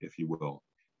own, if you will.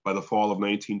 By the fall of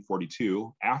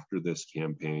 1942, after this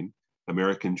campaign,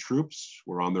 American troops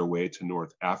were on their way to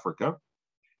North Africa.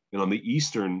 And on the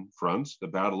Eastern Front, the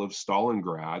Battle of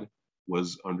Stalingrad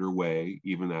was underway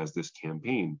even as this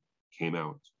campaign came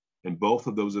out. And both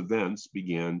of those events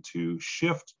began to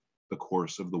shift the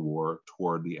course of the war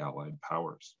toward the Allied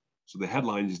powers. So the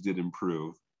headlines did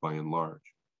improve by and large.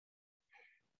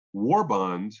 War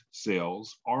bond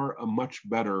sales are a much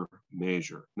better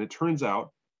measure. And it turns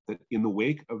out that in the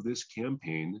wake of this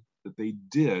campaign, that they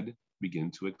did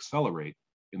begin to accelerate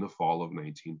in the fall of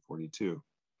 1942.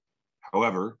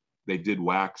 However, they did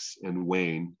wax and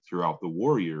wane throughout the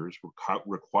war years,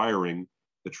 requiring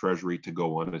the Treasury to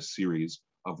go on a series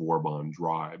of war bond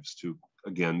drives to,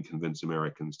 again, convince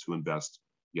Americans to invest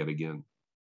yet again.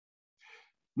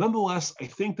 Nonetheless, I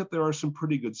think that there are some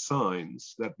pretty good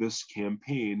signs that this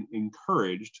campaign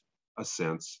encouraged a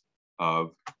sense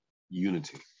of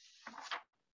unity.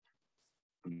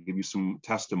 I'll give you some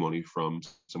testimony from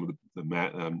some of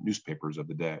the newspapers of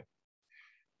the day.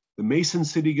 The Mason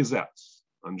City Gazette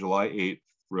on July 8th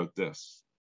wrote this: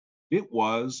 "It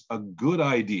was a good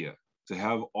idea to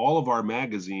have all of our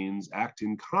magazines act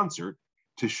in concert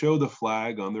to show the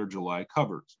flag on their July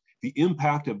covers. The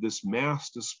impact of this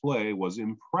mass display was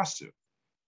impressive,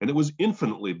 and it was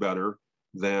infinitely better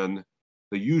than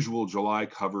the usual July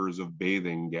covers of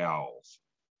bathing gals."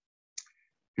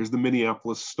 Here's the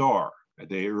Minneapolis Star a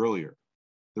day earlier.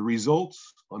 "The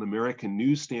results on American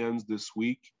newsstands this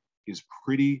week is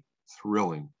pretty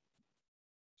thrilling."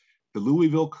 The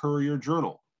Louisville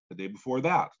Courier-Journal the day before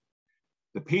that: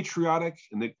 "The patriotic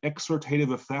and the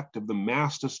exhortative effect of the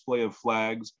mass display of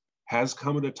flags has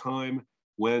come at a time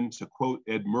when, to quote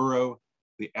Ed Murrow,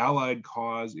 the Allied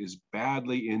cause is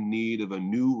badly in need of a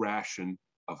new ration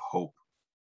of hope."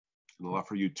 And I'll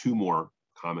offer you two more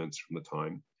comments from the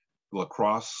time. The La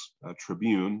Crosse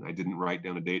Tribune, I didn't write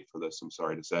down a date for this, I'm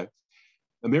sorry to say.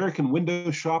 "American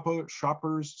window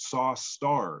shoppers saw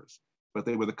stars, but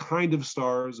they were the kind of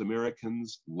stars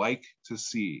Americans like to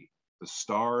see, the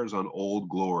stars on Old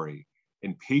Glory,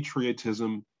 and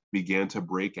patriotism began to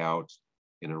break out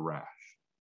in a rash."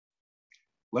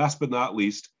 Last but not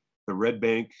least, the Red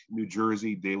Bank, New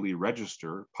Jersey Daily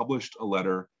Register published a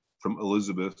letter from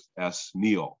Elizabeth S.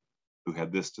 Neal, who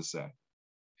had this to say: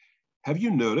 "Have you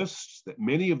noticed that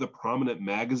many of the prominent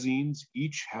magazines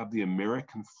each have the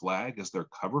American flag as their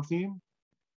cover theme?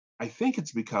 I think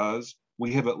it's because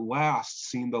we have at last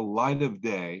seen the light of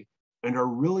day and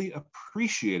are really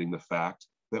appreciating the fact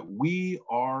that we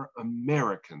are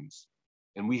Americans,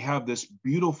 and we have this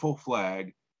beautiful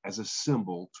flag as a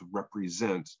symbol to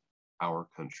represent our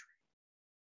country."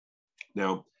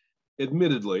 Now,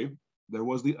 admittedly, there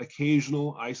was the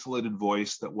occasional isolated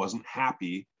voice that wasn't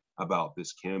happy about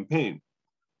this campaign.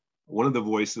 One of the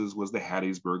voices was the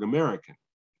Hattiesburg American,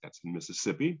 that's in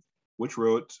Mississippi, which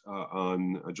wrote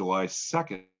on July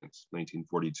 2nd,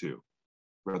 1942,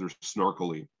 rather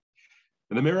snarkily: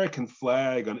 "An American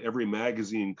flag on every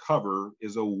magazine cover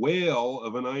is a whale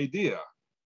of an idea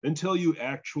until you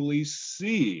actually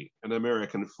see an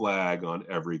American flag on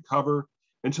every cover,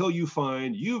 until you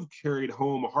find you've carried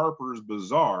home Harper's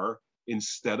Bazaar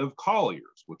instead of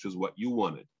Collier's, which is what you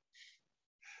wanted."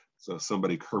 So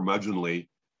somebody curmudgeonly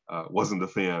wasn't a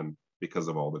fan because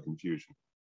of all the confusion.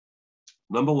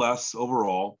 Nonetheless,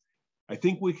 overall, I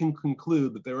think we can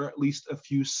conclude that there are at least a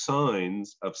few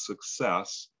signs of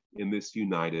success in this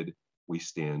United We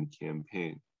Stand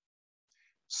campaign.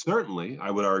 Certainly,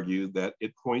 I would argue that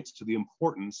it points to the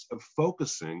importance of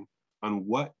focusing on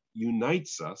what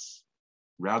unites us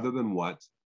rather than what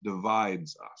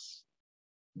divides us.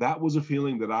 That was a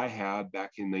feeling that I had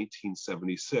back in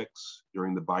 1976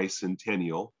 during the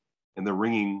bicentennial and the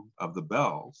ringing of the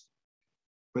bells.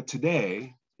 But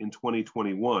today, in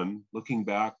 2021, looking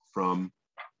back from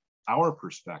our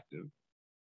perspective,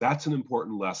 that's an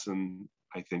important lesson,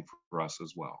 I think, for us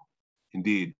as well.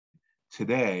 Indeed,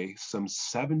 today, some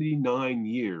 79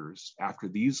 years after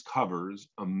these covers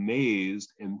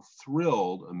amazed and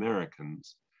thrilled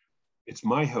Americans, it's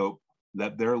my hope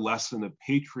that their lesson of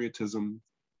patriotism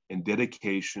and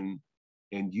dedication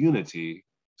and unity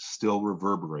still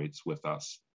reverberates with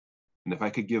us. And if I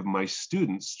could give my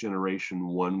students' generation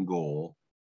one goal,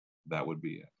 that would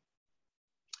be it.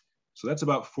 So that's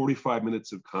about 45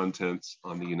 minutes of content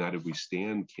on the United We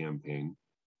Stand campaign.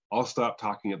 I'll stop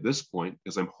talking at this point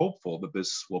because I'm hopeful that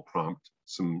this will prompt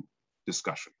some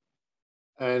discussion.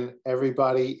 And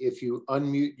everybody, if you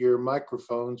unmute your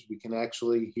microphones, we can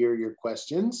actually hear your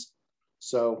questions.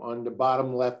 So on the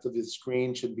bottom left of the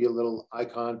screen should be a little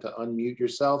icon to unmute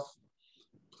yourself.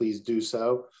 Please do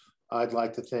so. I'd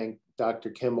like to thank Dr.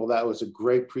 Kimble. That was a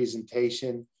great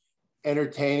presentation,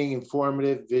 entertaining,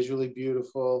 informative, visually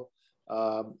beautiful.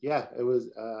 Yeah, it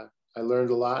was, I learned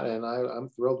a lot and I'm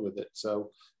thrilled with it.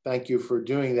 So thank you for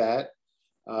doing that.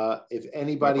 If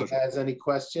anybody has any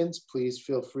questions, please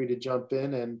feel free to jump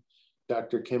in. And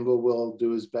Dr. Kimble will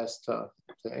do his best to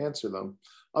answer them.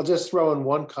 I'll just throw in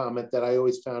one comment that I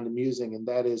always found amusing, and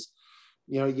that is,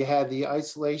 you had the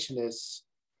isolationists,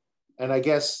 and I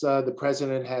guess the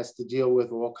president has to deal with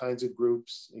all kinds of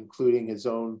groups, including his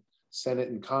own Senate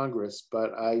and Congress.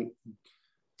 But I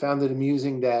found it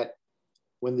amusing that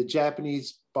when the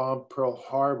Japanese bombed Pearl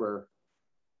Harbor,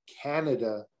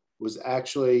 Canada was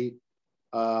actually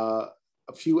a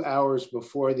few hours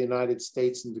before the United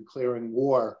States in declaring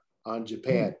war on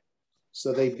Japan.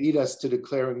 So they beat us to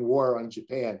declaring war on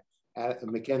Japan.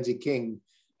 Mackenzie King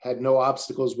had no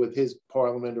obstacles with his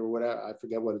parliament or whatever. I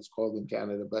forget what it's called in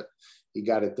Canada, but he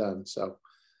got it done. So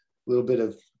a little bit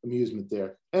of amusement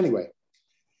there. Anyway,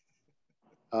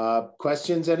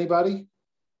 questions, anybody?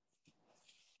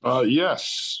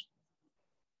 Yes.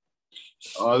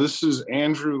 This is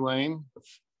Andrew Lane.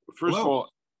 First Hello. of all,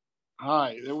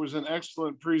 hi. There was an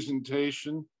excellent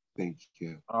presentation. Thank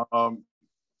you.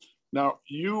 Now,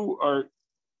 you are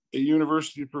a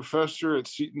university professor at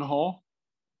Seton Hall?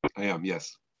 I am,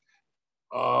 yes.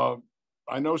 I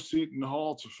know Seton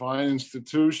Hall, it's a fine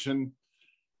institution.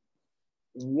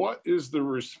 What is the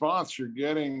response you're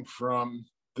getting from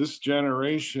this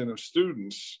generation of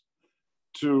students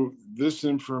to this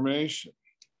information?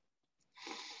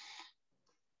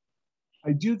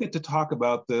 I do get to talk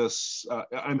about this.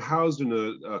 I'm housed in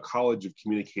a college of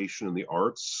communication and the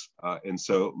arts. And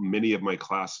so many of my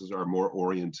classes are more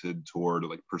oriented toward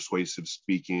like persuasive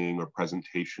speaking or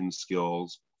presentation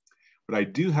skills. But I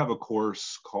do have a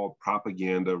course called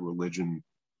Propaganda, Religion,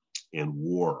 and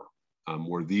War,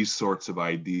 where these sorts of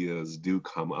ideas do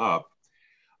come up.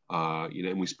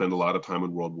 And we spend a lot of time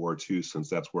in World War II, since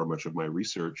that's where much of my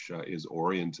research is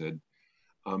oriented.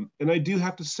 And I do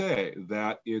have to say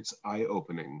that it's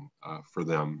eye-opening for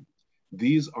them.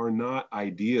 These are not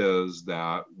ideas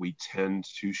that we tend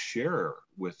to share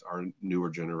with our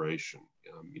newer generation.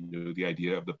 The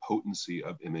idea of the potency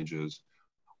of images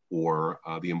or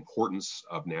the importance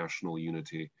of national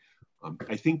unity.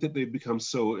 I think that they've become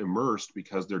so immersed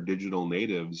because they're digital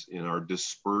natives in our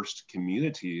dispersed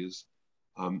communities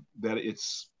that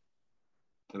it's,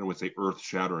 I don't want to say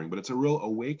earth-shattering, but it's a real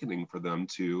awakening for them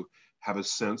to have a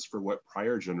sense for what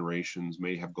prior generations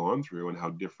may have gone through and how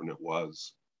different it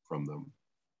was from them.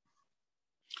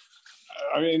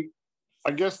 I mean,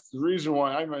 I guess the reason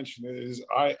why I mention it is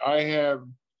I have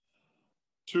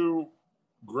two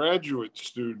graduate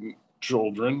student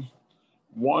children.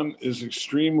 One is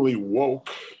extremely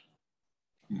woke.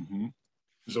 Mm-hmm.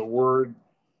 Is a word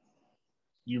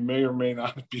you may or may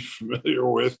not be familiar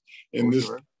with in this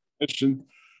mission.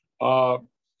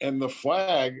 And the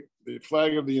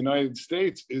flag of the United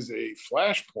States is a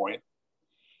flashpoint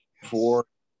for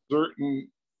certain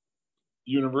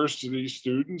university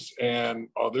students and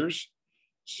others.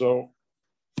 So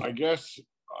I guess,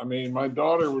 my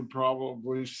daughter would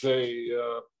probably say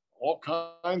all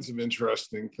kinds of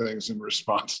interesting things in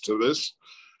response to this.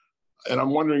 And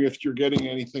I'm wondering if you're getting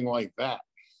anything like that.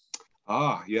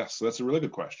 Yes, that's a really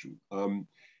good question.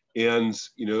 And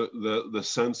the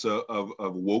sense of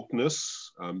wokeness,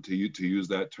 to use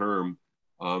that term,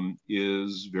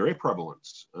 is very prevalent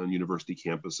on university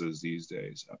campuses these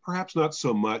days. Perhaps not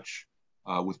so much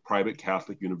with private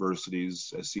Catholic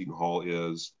universities as Seton Hall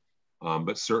is,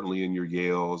 but certainly in your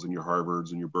Yales and your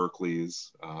Harvards and your Berkeleys,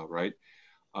 right?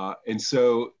 And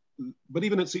so, but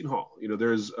even at Seton Hall,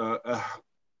 there's a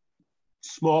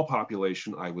small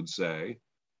population, I would say,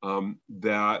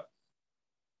 that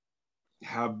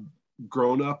have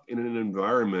grown up in an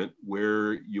environment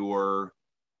where you're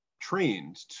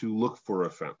trained to look for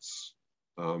offense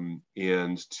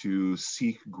and to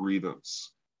seek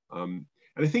grievance. And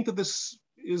I think that this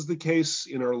is the case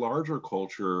in our larger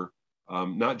culture,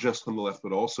 not just on the left,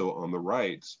 but also on the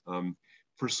right.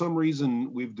 For some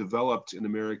reason, we've developed in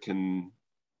American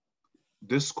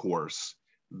discourse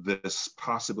this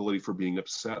possibility for being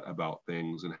upset about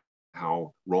things and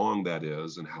how wrong that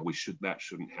is and how that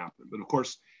shouldn't happen. But of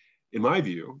course, in my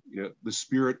view, the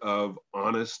spirit of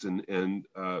honest and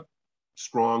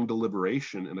strong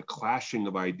deliberation and a clashing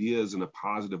of ideas in a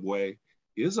positive way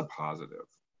is a positive.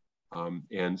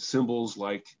 And symbols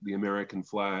like the American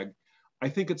flag, I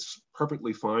think it's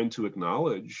perfectly fine to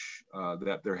acknowledge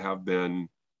that there have been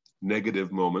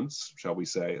negative moments, shall we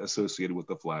say, associated with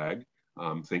the flag.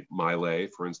 Think My Lai,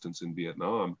 for instance, in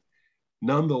Vietnam.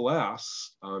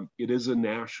 Nonetheless, it is a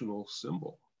national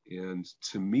symbol. And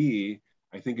to me,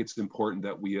 I think it's important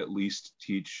that we at least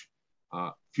teach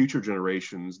future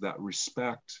generations that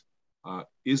respect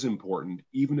is important,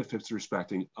 even if it's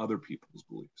respecting other people's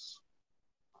beliefs.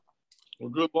 Well,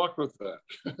 good luck with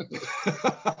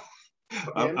that.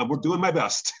 We're doing my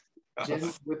best.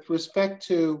 Jim, with respect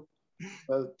to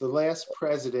the last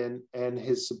president and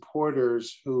his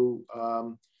supporters who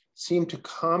seem to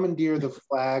commandeer the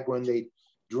flag when they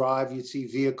drive. You see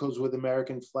vehicles with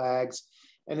American flags,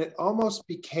 and it almost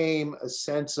became a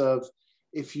sense of,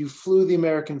 if you flew the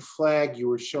American flag, you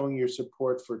were showing your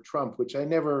support for Trump, which I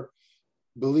never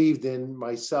believed in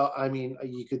myself. I mean,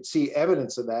 you could see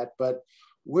evidence of that, but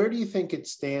where do you think it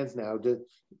stands now?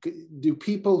 Do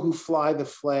people who fly the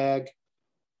flag,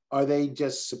 are they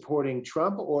just supporting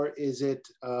Trump, or is it,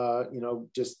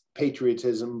 just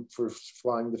patriotism for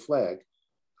flying the flag?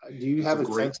 Do you have a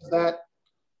sense of that?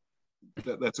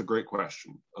 That's a great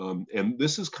question. And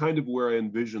this is kind of where I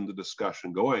envision the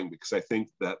discussion going, because I think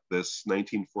that this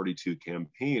 1942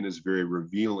 campaign is very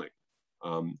revealing.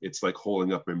 It's like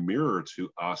holding up a mirror to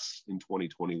us in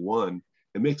 2021.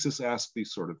 It makes us ask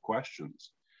these sort of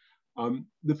questions.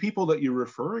 The people that you're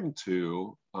referring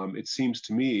to, it seems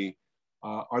to me,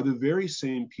 are the very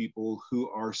same people who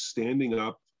are standing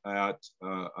up at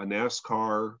a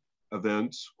NASCAR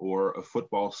event or a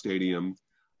football stadium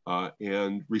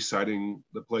and reciting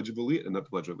the Pledge of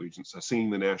Allegiance, singing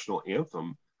the national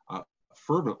anthem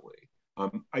fervently.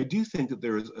 I do think that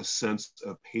there is a sense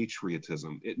of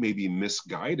patriotism. It may be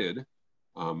misguided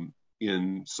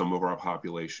in some of our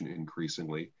population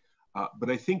increasingly, but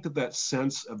I think that that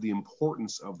sense of the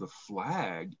importance of the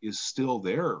flag is still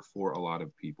there for a lot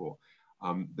of people.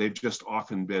 They've just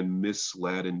often been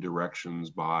misled in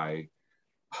directions by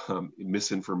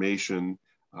misinformation,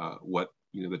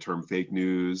 the term fake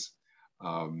news,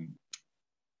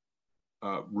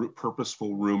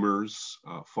 purposeful rumors,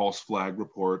 false flag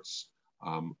reports.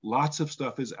 Lots of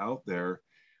stuff is out there.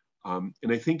 And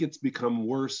I think it's become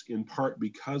worse in part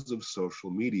because of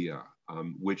social media,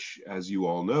 which, as you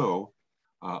all know,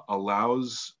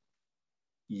 allows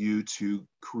you to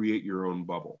create your own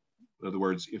bubble. In other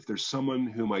words, if there's someone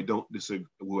who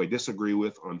I disagree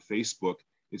with on Facebook,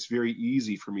 it's very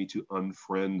easy for me to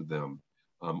unfriend them,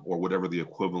 or whatever the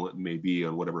equivalent may be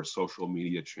on whatever social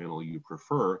media channel you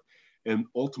prefer. And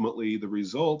ultimately, the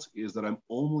result is that I'm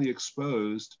only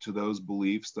exposed to those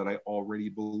beliefs that I already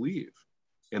believe.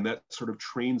 And that sort of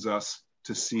trains us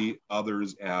to see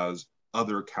others as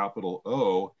other, capital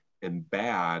O, and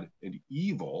bad and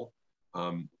evil.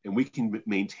 And we can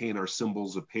maintain our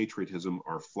symbols of patriotism,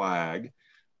 our flag,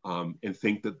 and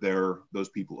think that those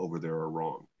people over there are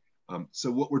wrong.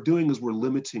 So what we're doing is we're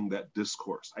limiting that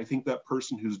discourse. I think that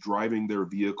person who's driving their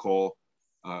vehicle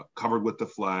covered with the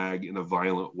flag in a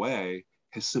violent way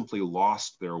has simply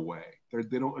lost their way.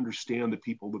 They don't understand the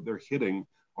people that they're hitting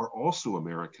are also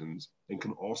Americans and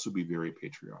can also be very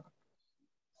patriotic.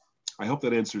 I hope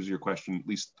that answers your question, at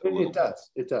least a little.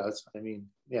 It does. I mean,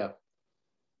 yeah.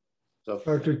 So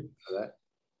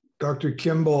Dr.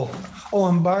 Kimble. Oh,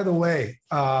 and by the way,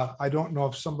 I don't know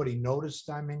if somebody noticed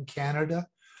I'm in Canada,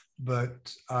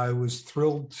 but I was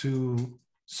thrilled to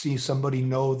see somebody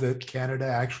know that Canada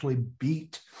actually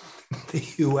beat the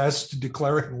US to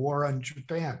declaring war on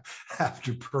Japan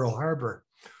after Pearl Harbor,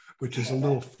 which is a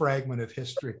little fragment of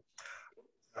history.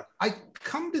 I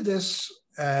come to this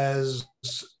as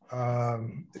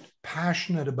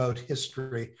passionate about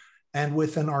history and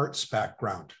with an arts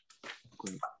background.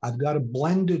 I've got a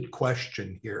blended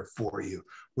question here for you,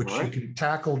 which you can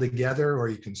tackle together or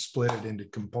you can split it into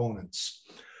components.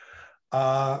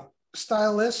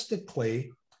 Stylistically,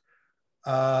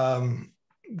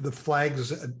 the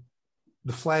flag's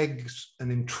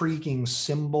an intriguing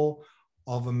symbol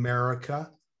of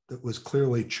America that was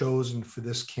clearly chosen for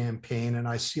this campaign. And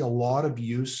I see a lot of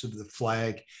use of the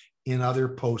flag in other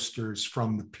posters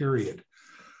from the period.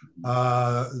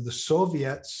 The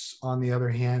Soviets, on the other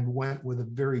hand, went with a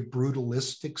very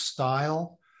brutalistic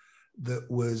style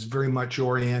that was very much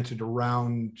oriented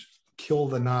around kill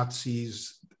the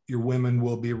Nazis, your women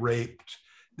will be raped,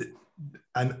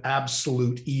 an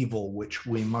absolute evil which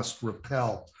we must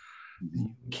repel.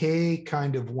 The UK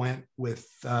kind of went with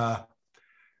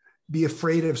be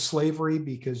afraid of slavery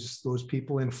because those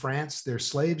people in France, they're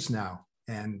slaves now,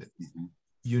 and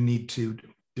you need to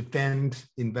defend,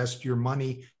 invest your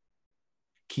money,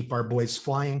 keep our boys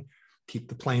flying, keep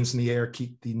the planes in the air,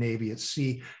 keep the Navy at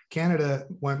sea. Canada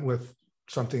went with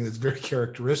something that's very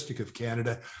characteristic of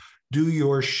Canada: do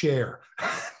your share,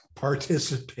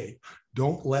 participate,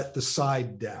 don't let the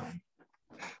side down.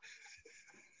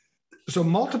 So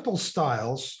multiple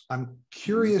styles. I'm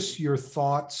curious your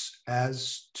thoughts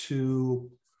as to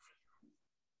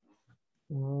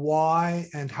why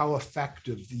and how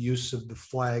effective the use of the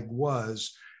flag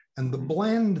was. And the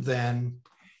blend then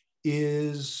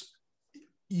is,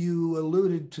 you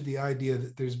alluded to the idea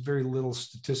that there's very little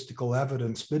statistical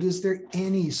evidence, but is there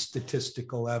any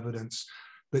statistical evidence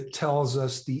that tells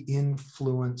us the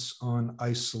influence on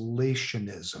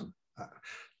isolationism,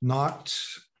 not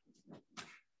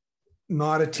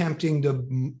attempting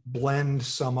to blend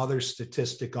some other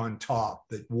statistic on top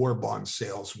that war bond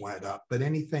sales went up, but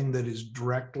anything that is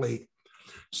directly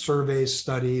surveys,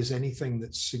 studies, anything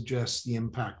that suggests the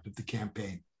impact of the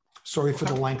campaign. Sorry for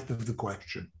the length of the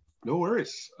question. No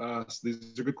worries. So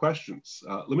these are good questions.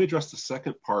 Let me address the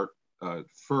second part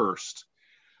first,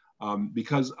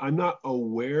 because I'm not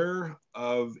aware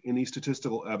of any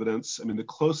statistical evidence. I mean, the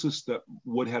closest that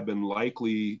would have been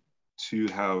likely to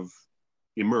have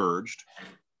emerged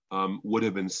would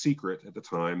have been secret at the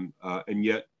time, and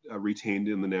yet retained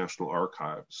in the National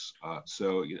Archives.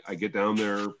 So I get down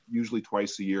there usually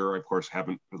twice a year. I, of course,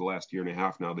 haven't for the last year and a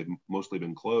half now. They've mostly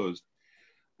been closed.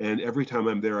 And every time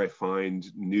I'm there, I find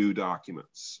new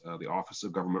documents. The Office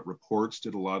of Government Reports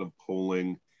did a lot of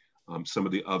polling. Some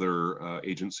of the other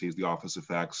agencies, the Office of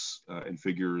Facts and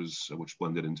Figures, which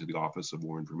blended into the Office of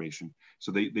War Information.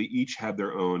 So they each had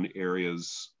their own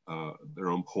areas, their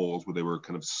own polls where they were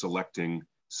kind of selecting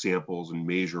samples and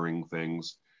measuring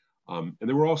things. And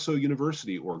there were also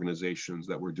university organizations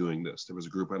that were doing this. There was a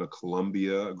group out of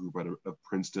Columbia, a group out of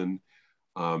Princeton.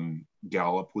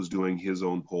 Gallup was doing his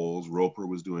own polls. Roper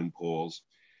was doing polls.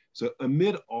 So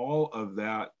amid all of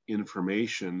that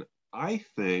information, I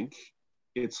think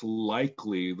it's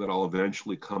likely that I'll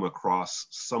eventually come across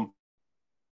something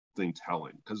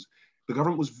telling, because the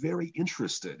government was very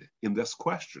interested in this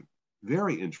question,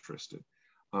 very interested.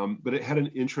 But it had an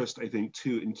interest, I think,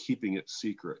 too, in keeping it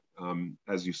secret.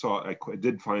 As you saw, I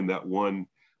did find that one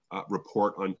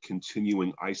report on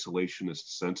continuing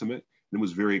isolationist sentiment, and it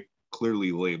was very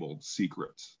clearly labeled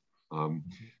secret.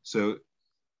 So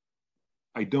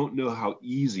I don't know how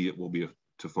easy it will be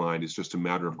to find. It's just a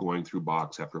matter of going through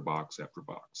box after box after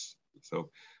box.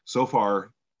 So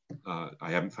far,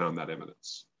 I haven't found that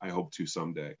evidence. I hope to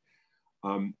someday.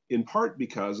 In part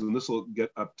because, and this will get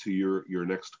up to your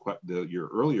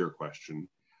earlier question,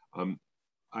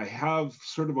 I have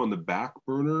sort of on the back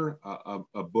burner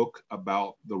a book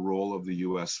about the role of the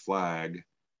U.S. flag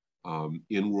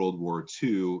in World War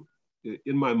II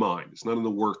in my mind. It's not in the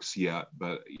works yet,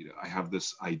 but I have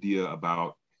this idea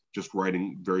about just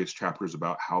writing various chapters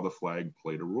about how the flag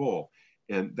played a role.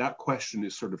 And that question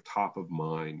is sort of top of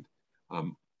mind.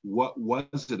 What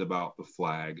was it about the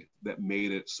flag that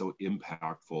made it so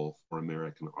impactful for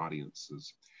American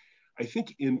audiences? I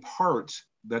think in part,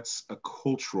 that's a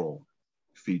cultural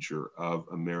feature of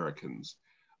Americans.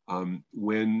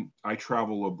 When I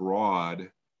travel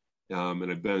abroad,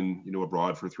 and I've been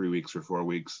abroad for 3 weeks or 4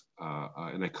 weeks,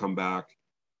 and I come back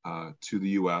to the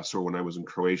US, or when I was in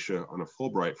Croatia on a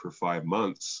Fulbright for 5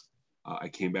 months, I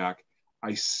came back,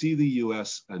 I see the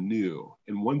US anew.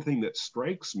 And one thing that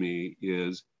strikes me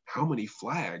is how many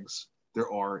flags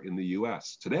there are in the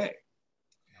US today.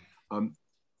 And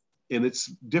it's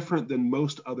different than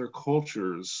most other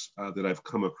cultures that I've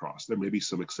come across. There may be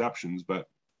some exceptions, but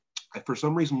for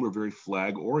some reason, we're very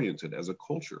flag oriented as a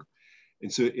culture.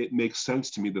 And so it makes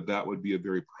sense to me that that would be a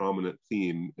very prominent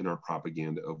theme in our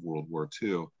propaganda of World War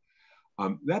II.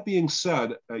 That being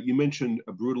said, you mentioned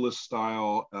a brutalist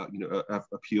style,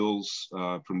 appeals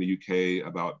from the UK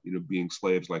about being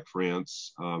slaves like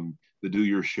France, the do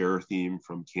your share theme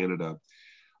from Canada.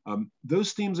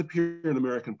 Those themes appear in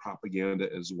American propaganda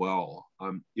as well.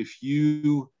 If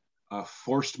you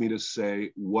forced me to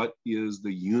say what is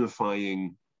the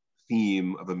unifying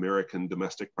theme of American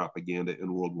domestic propaganda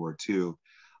in World War II,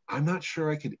 I'm not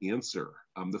sure I could answer.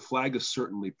 The flag is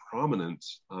certainly prominent,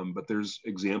 but there's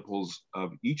examples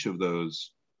of each of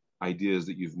those ideas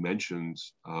that you've mentioned.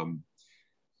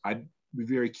 I'd be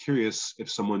very curious if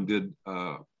someone did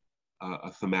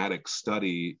a thematic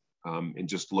study and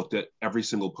just looked at every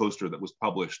single poster that was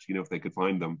published, if they could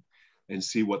find them, and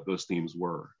see what those themes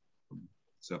were.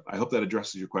 So I hope that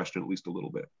addresses your question at least a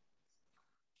little bit.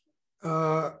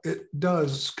 It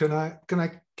does. Can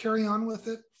I carry on with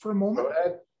it for a moment?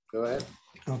 Go ahead.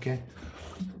 Okay.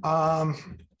 I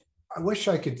wish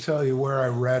I could tell you where I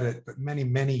read it, but many,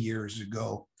 many years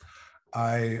ago,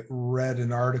 I read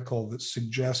an article that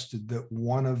suggested that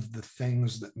one of the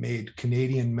things that made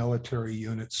Canadian military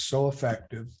units so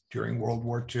effective during World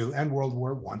War II and World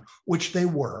War I, which they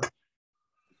were,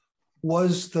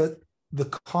 was that the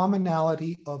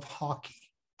commonality of hockey.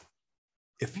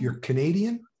 If you're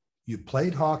Canadian, you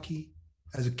played hockey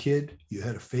as a kid, you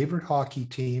had a favorite hockey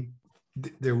team.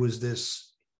 There was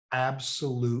this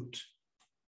absolute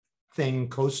thing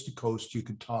coast to coast you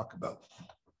could talk about.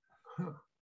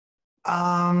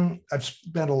 I've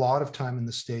spent a lot of time in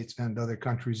the States and other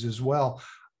countries as well.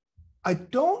 I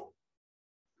don't,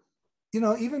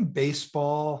 even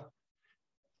baseball,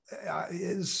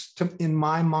 is, in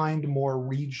my mind, more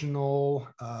regional.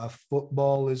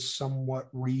 Football is somewhat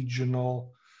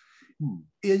regional.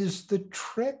 Is the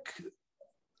trick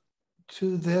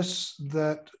to this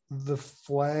that the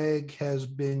flag has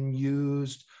been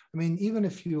used? I mean, even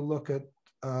if you look at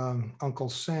Uncle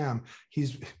Sam,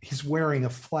 he's wearing a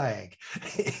flag.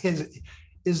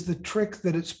 Is the trick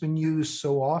that it's been used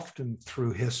so often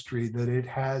through history that it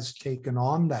has taken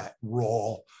on that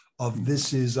role of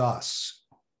this is us?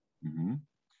 Mm-hmm.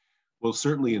 Well,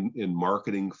 certainly in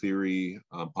marketing theory,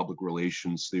 public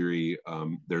relations theory,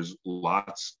 there's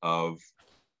lots of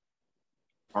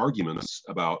arguments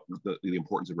about the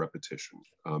importance of repetition.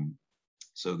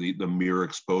 So the mere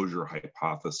exposure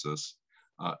hypothesis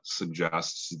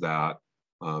suggests that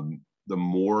the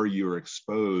more you're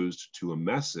exposed to a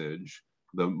message,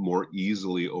 the more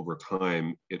easily over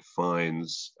time it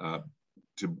finds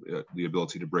the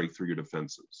ability to break through your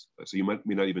defenses. So you may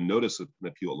not even notice an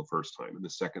appeal the first time, and the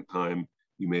second time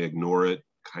you may ignore it,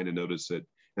 kind of notice it,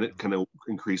 and it kind of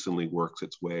increasingly works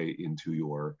its way into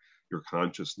your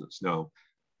consciousness. Now,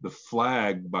 the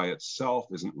flag by itself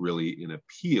isn't really an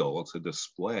appeal, it's a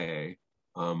display,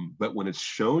 but when it's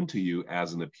shown to you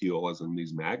as an appeal, as in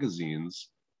these magazines,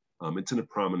 it's in a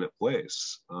prominent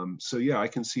place. So yeah, I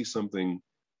can see something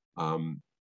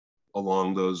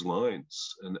along those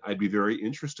lines. And I'd be very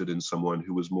interested in someone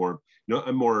who was more,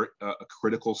 I'm more a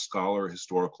critical scholar,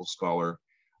 historical scholar,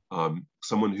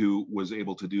 someone who was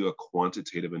able to do a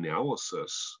quantitative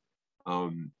analysis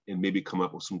and maybe come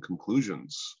up with some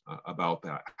conclusions about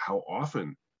that. How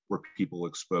often were people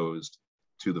exposed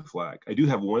to the flag? I do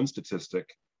have one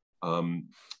statistic, and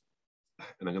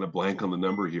I'm going to blank on the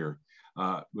number here,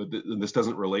 but this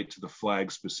doesn't relate to the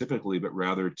flag specifically, but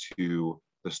rather to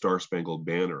the Star-Spangled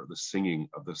Banner, the singing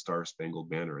of the Star-Spangled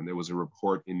Banner. And there was a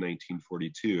report in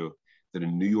 1942 that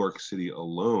in New York City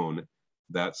alone,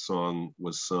 that song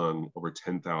was sung over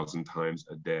 10,000 times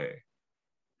a day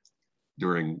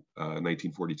during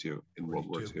 1942 in World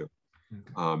War II.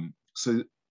 Okay. So,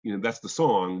 that's the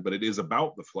song, but it is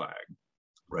about the flag,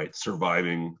 right?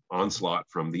 Surviving onslaught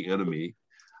from the enemy.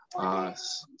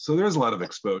 So there's a lot of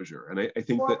exposure. And I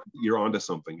think that you're onto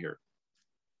something here.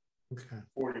 Okay.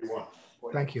 41.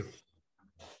 Thank you.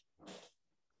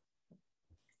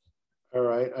 All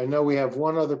right. I know we have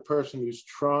one other person who's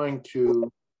trying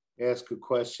to ask a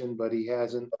question, but he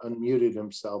hasn't unmuted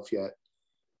himself yet.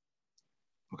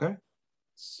 Okay.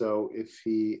 So if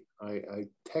I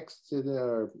texted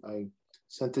or I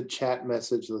sent a chat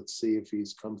message. Let's see if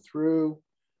he's come through.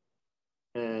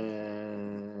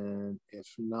 And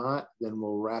if not, then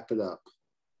we'll wrap it up.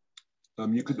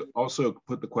 You could also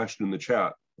put the question in the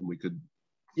chat and we could.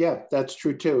 Yeah, that's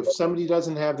true too. If somebody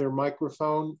doesn't have their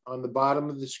microphone, on the bottom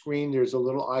of the screen, there's a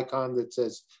little icon that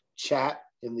says chat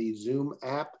in the Zoom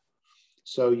app.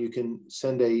 So you can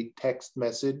send a text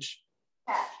message.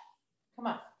 Come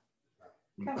on.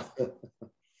 Come on.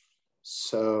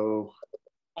 So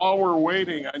while we're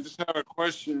waiting, I just have a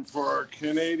question for our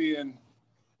Canadian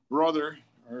brother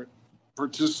or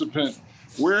participant.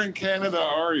 Where in Canada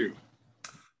are you?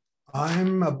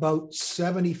 I'm about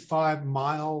 75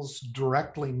 miles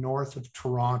directly north of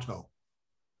Toronto.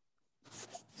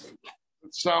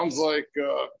 It sounds like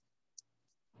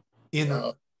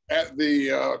at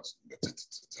the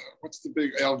what's the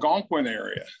big Algonquin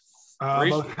area?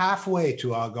 About halfway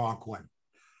to Algonquin.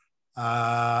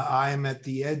 I'm at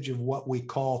the edge of what we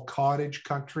call cottage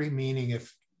country, meaning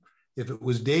if it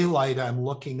was daylight, I'm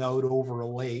looking out over a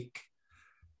lake.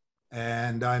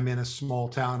 And I'm in a small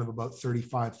town of about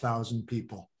 35,000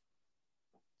 people.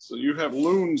 So you have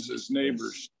loons as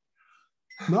neighbors?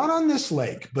 Not on this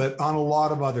lake, but on a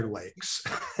lot of other lakes.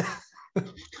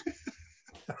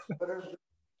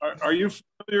 Are you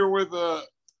familiar with a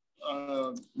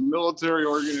military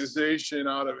organization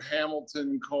out of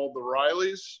Hamilton called the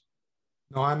Rileys?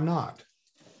 No, I'm not.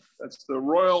 That's the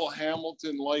Royal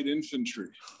Hamilton Light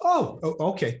Infantry. Oh,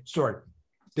 okay. Sorry.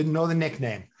 Didn't know the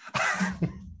nickname.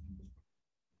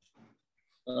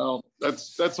 Well,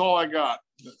 that's all I got.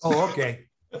 Oh, okay.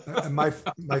 My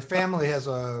family has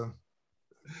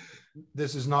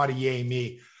this is not a yay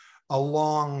me, a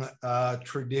long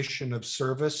tradition of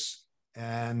service,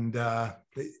 and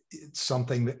it's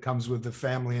something that comes with the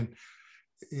family. And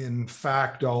in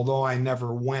fact, although I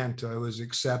never went, I was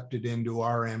accepted into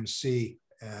RMC,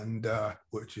 and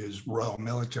which is Royal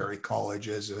Military College,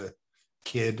 as a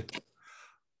kid.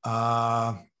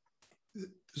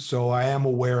 So I am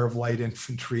aware of light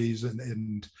infantries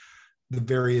and the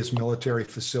various military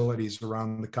facilities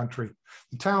around the country.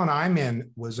 The town I'm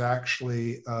in was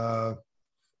actually a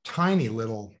tiny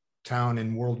little town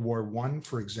in World War I,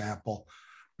 for example,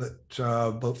 but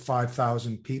about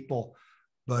 5,000 people.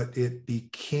 But it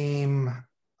became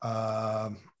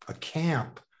a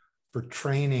camp for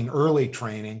training, early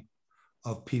training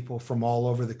of people from all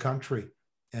over the country.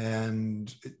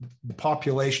 And the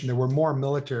population, there were more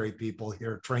military people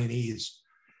here, trainees,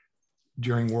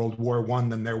 during World War I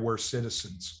than there were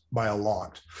citizens, by a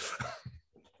lot.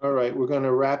 All right, we're going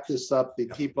to wrap this up. The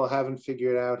people haven't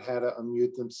figured out how to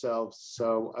unmute themselves.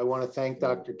 So I want to thank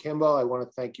Dr. Kimble. I want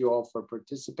to thank you all for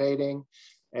participating.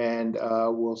 And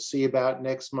we'll see about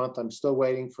next month. I'm still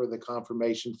waiting for the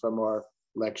confirmation from our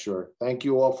lecturer. Thank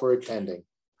you all for attending.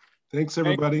 Thanks,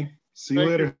 everybody. See you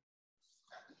later.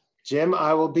 Jim,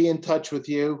 I will be in touch with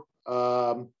you.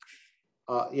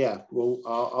 Yeah,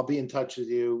 I'll be in touch with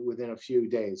you within a few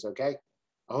days, okay?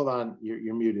 Hold on,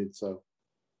 you're muted, so.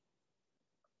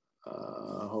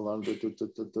 Hold on.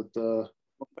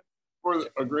 For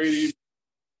a great evening.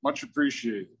 Much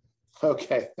appreciated.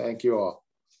 Okay, thank you all.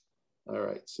 All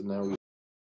right, so now we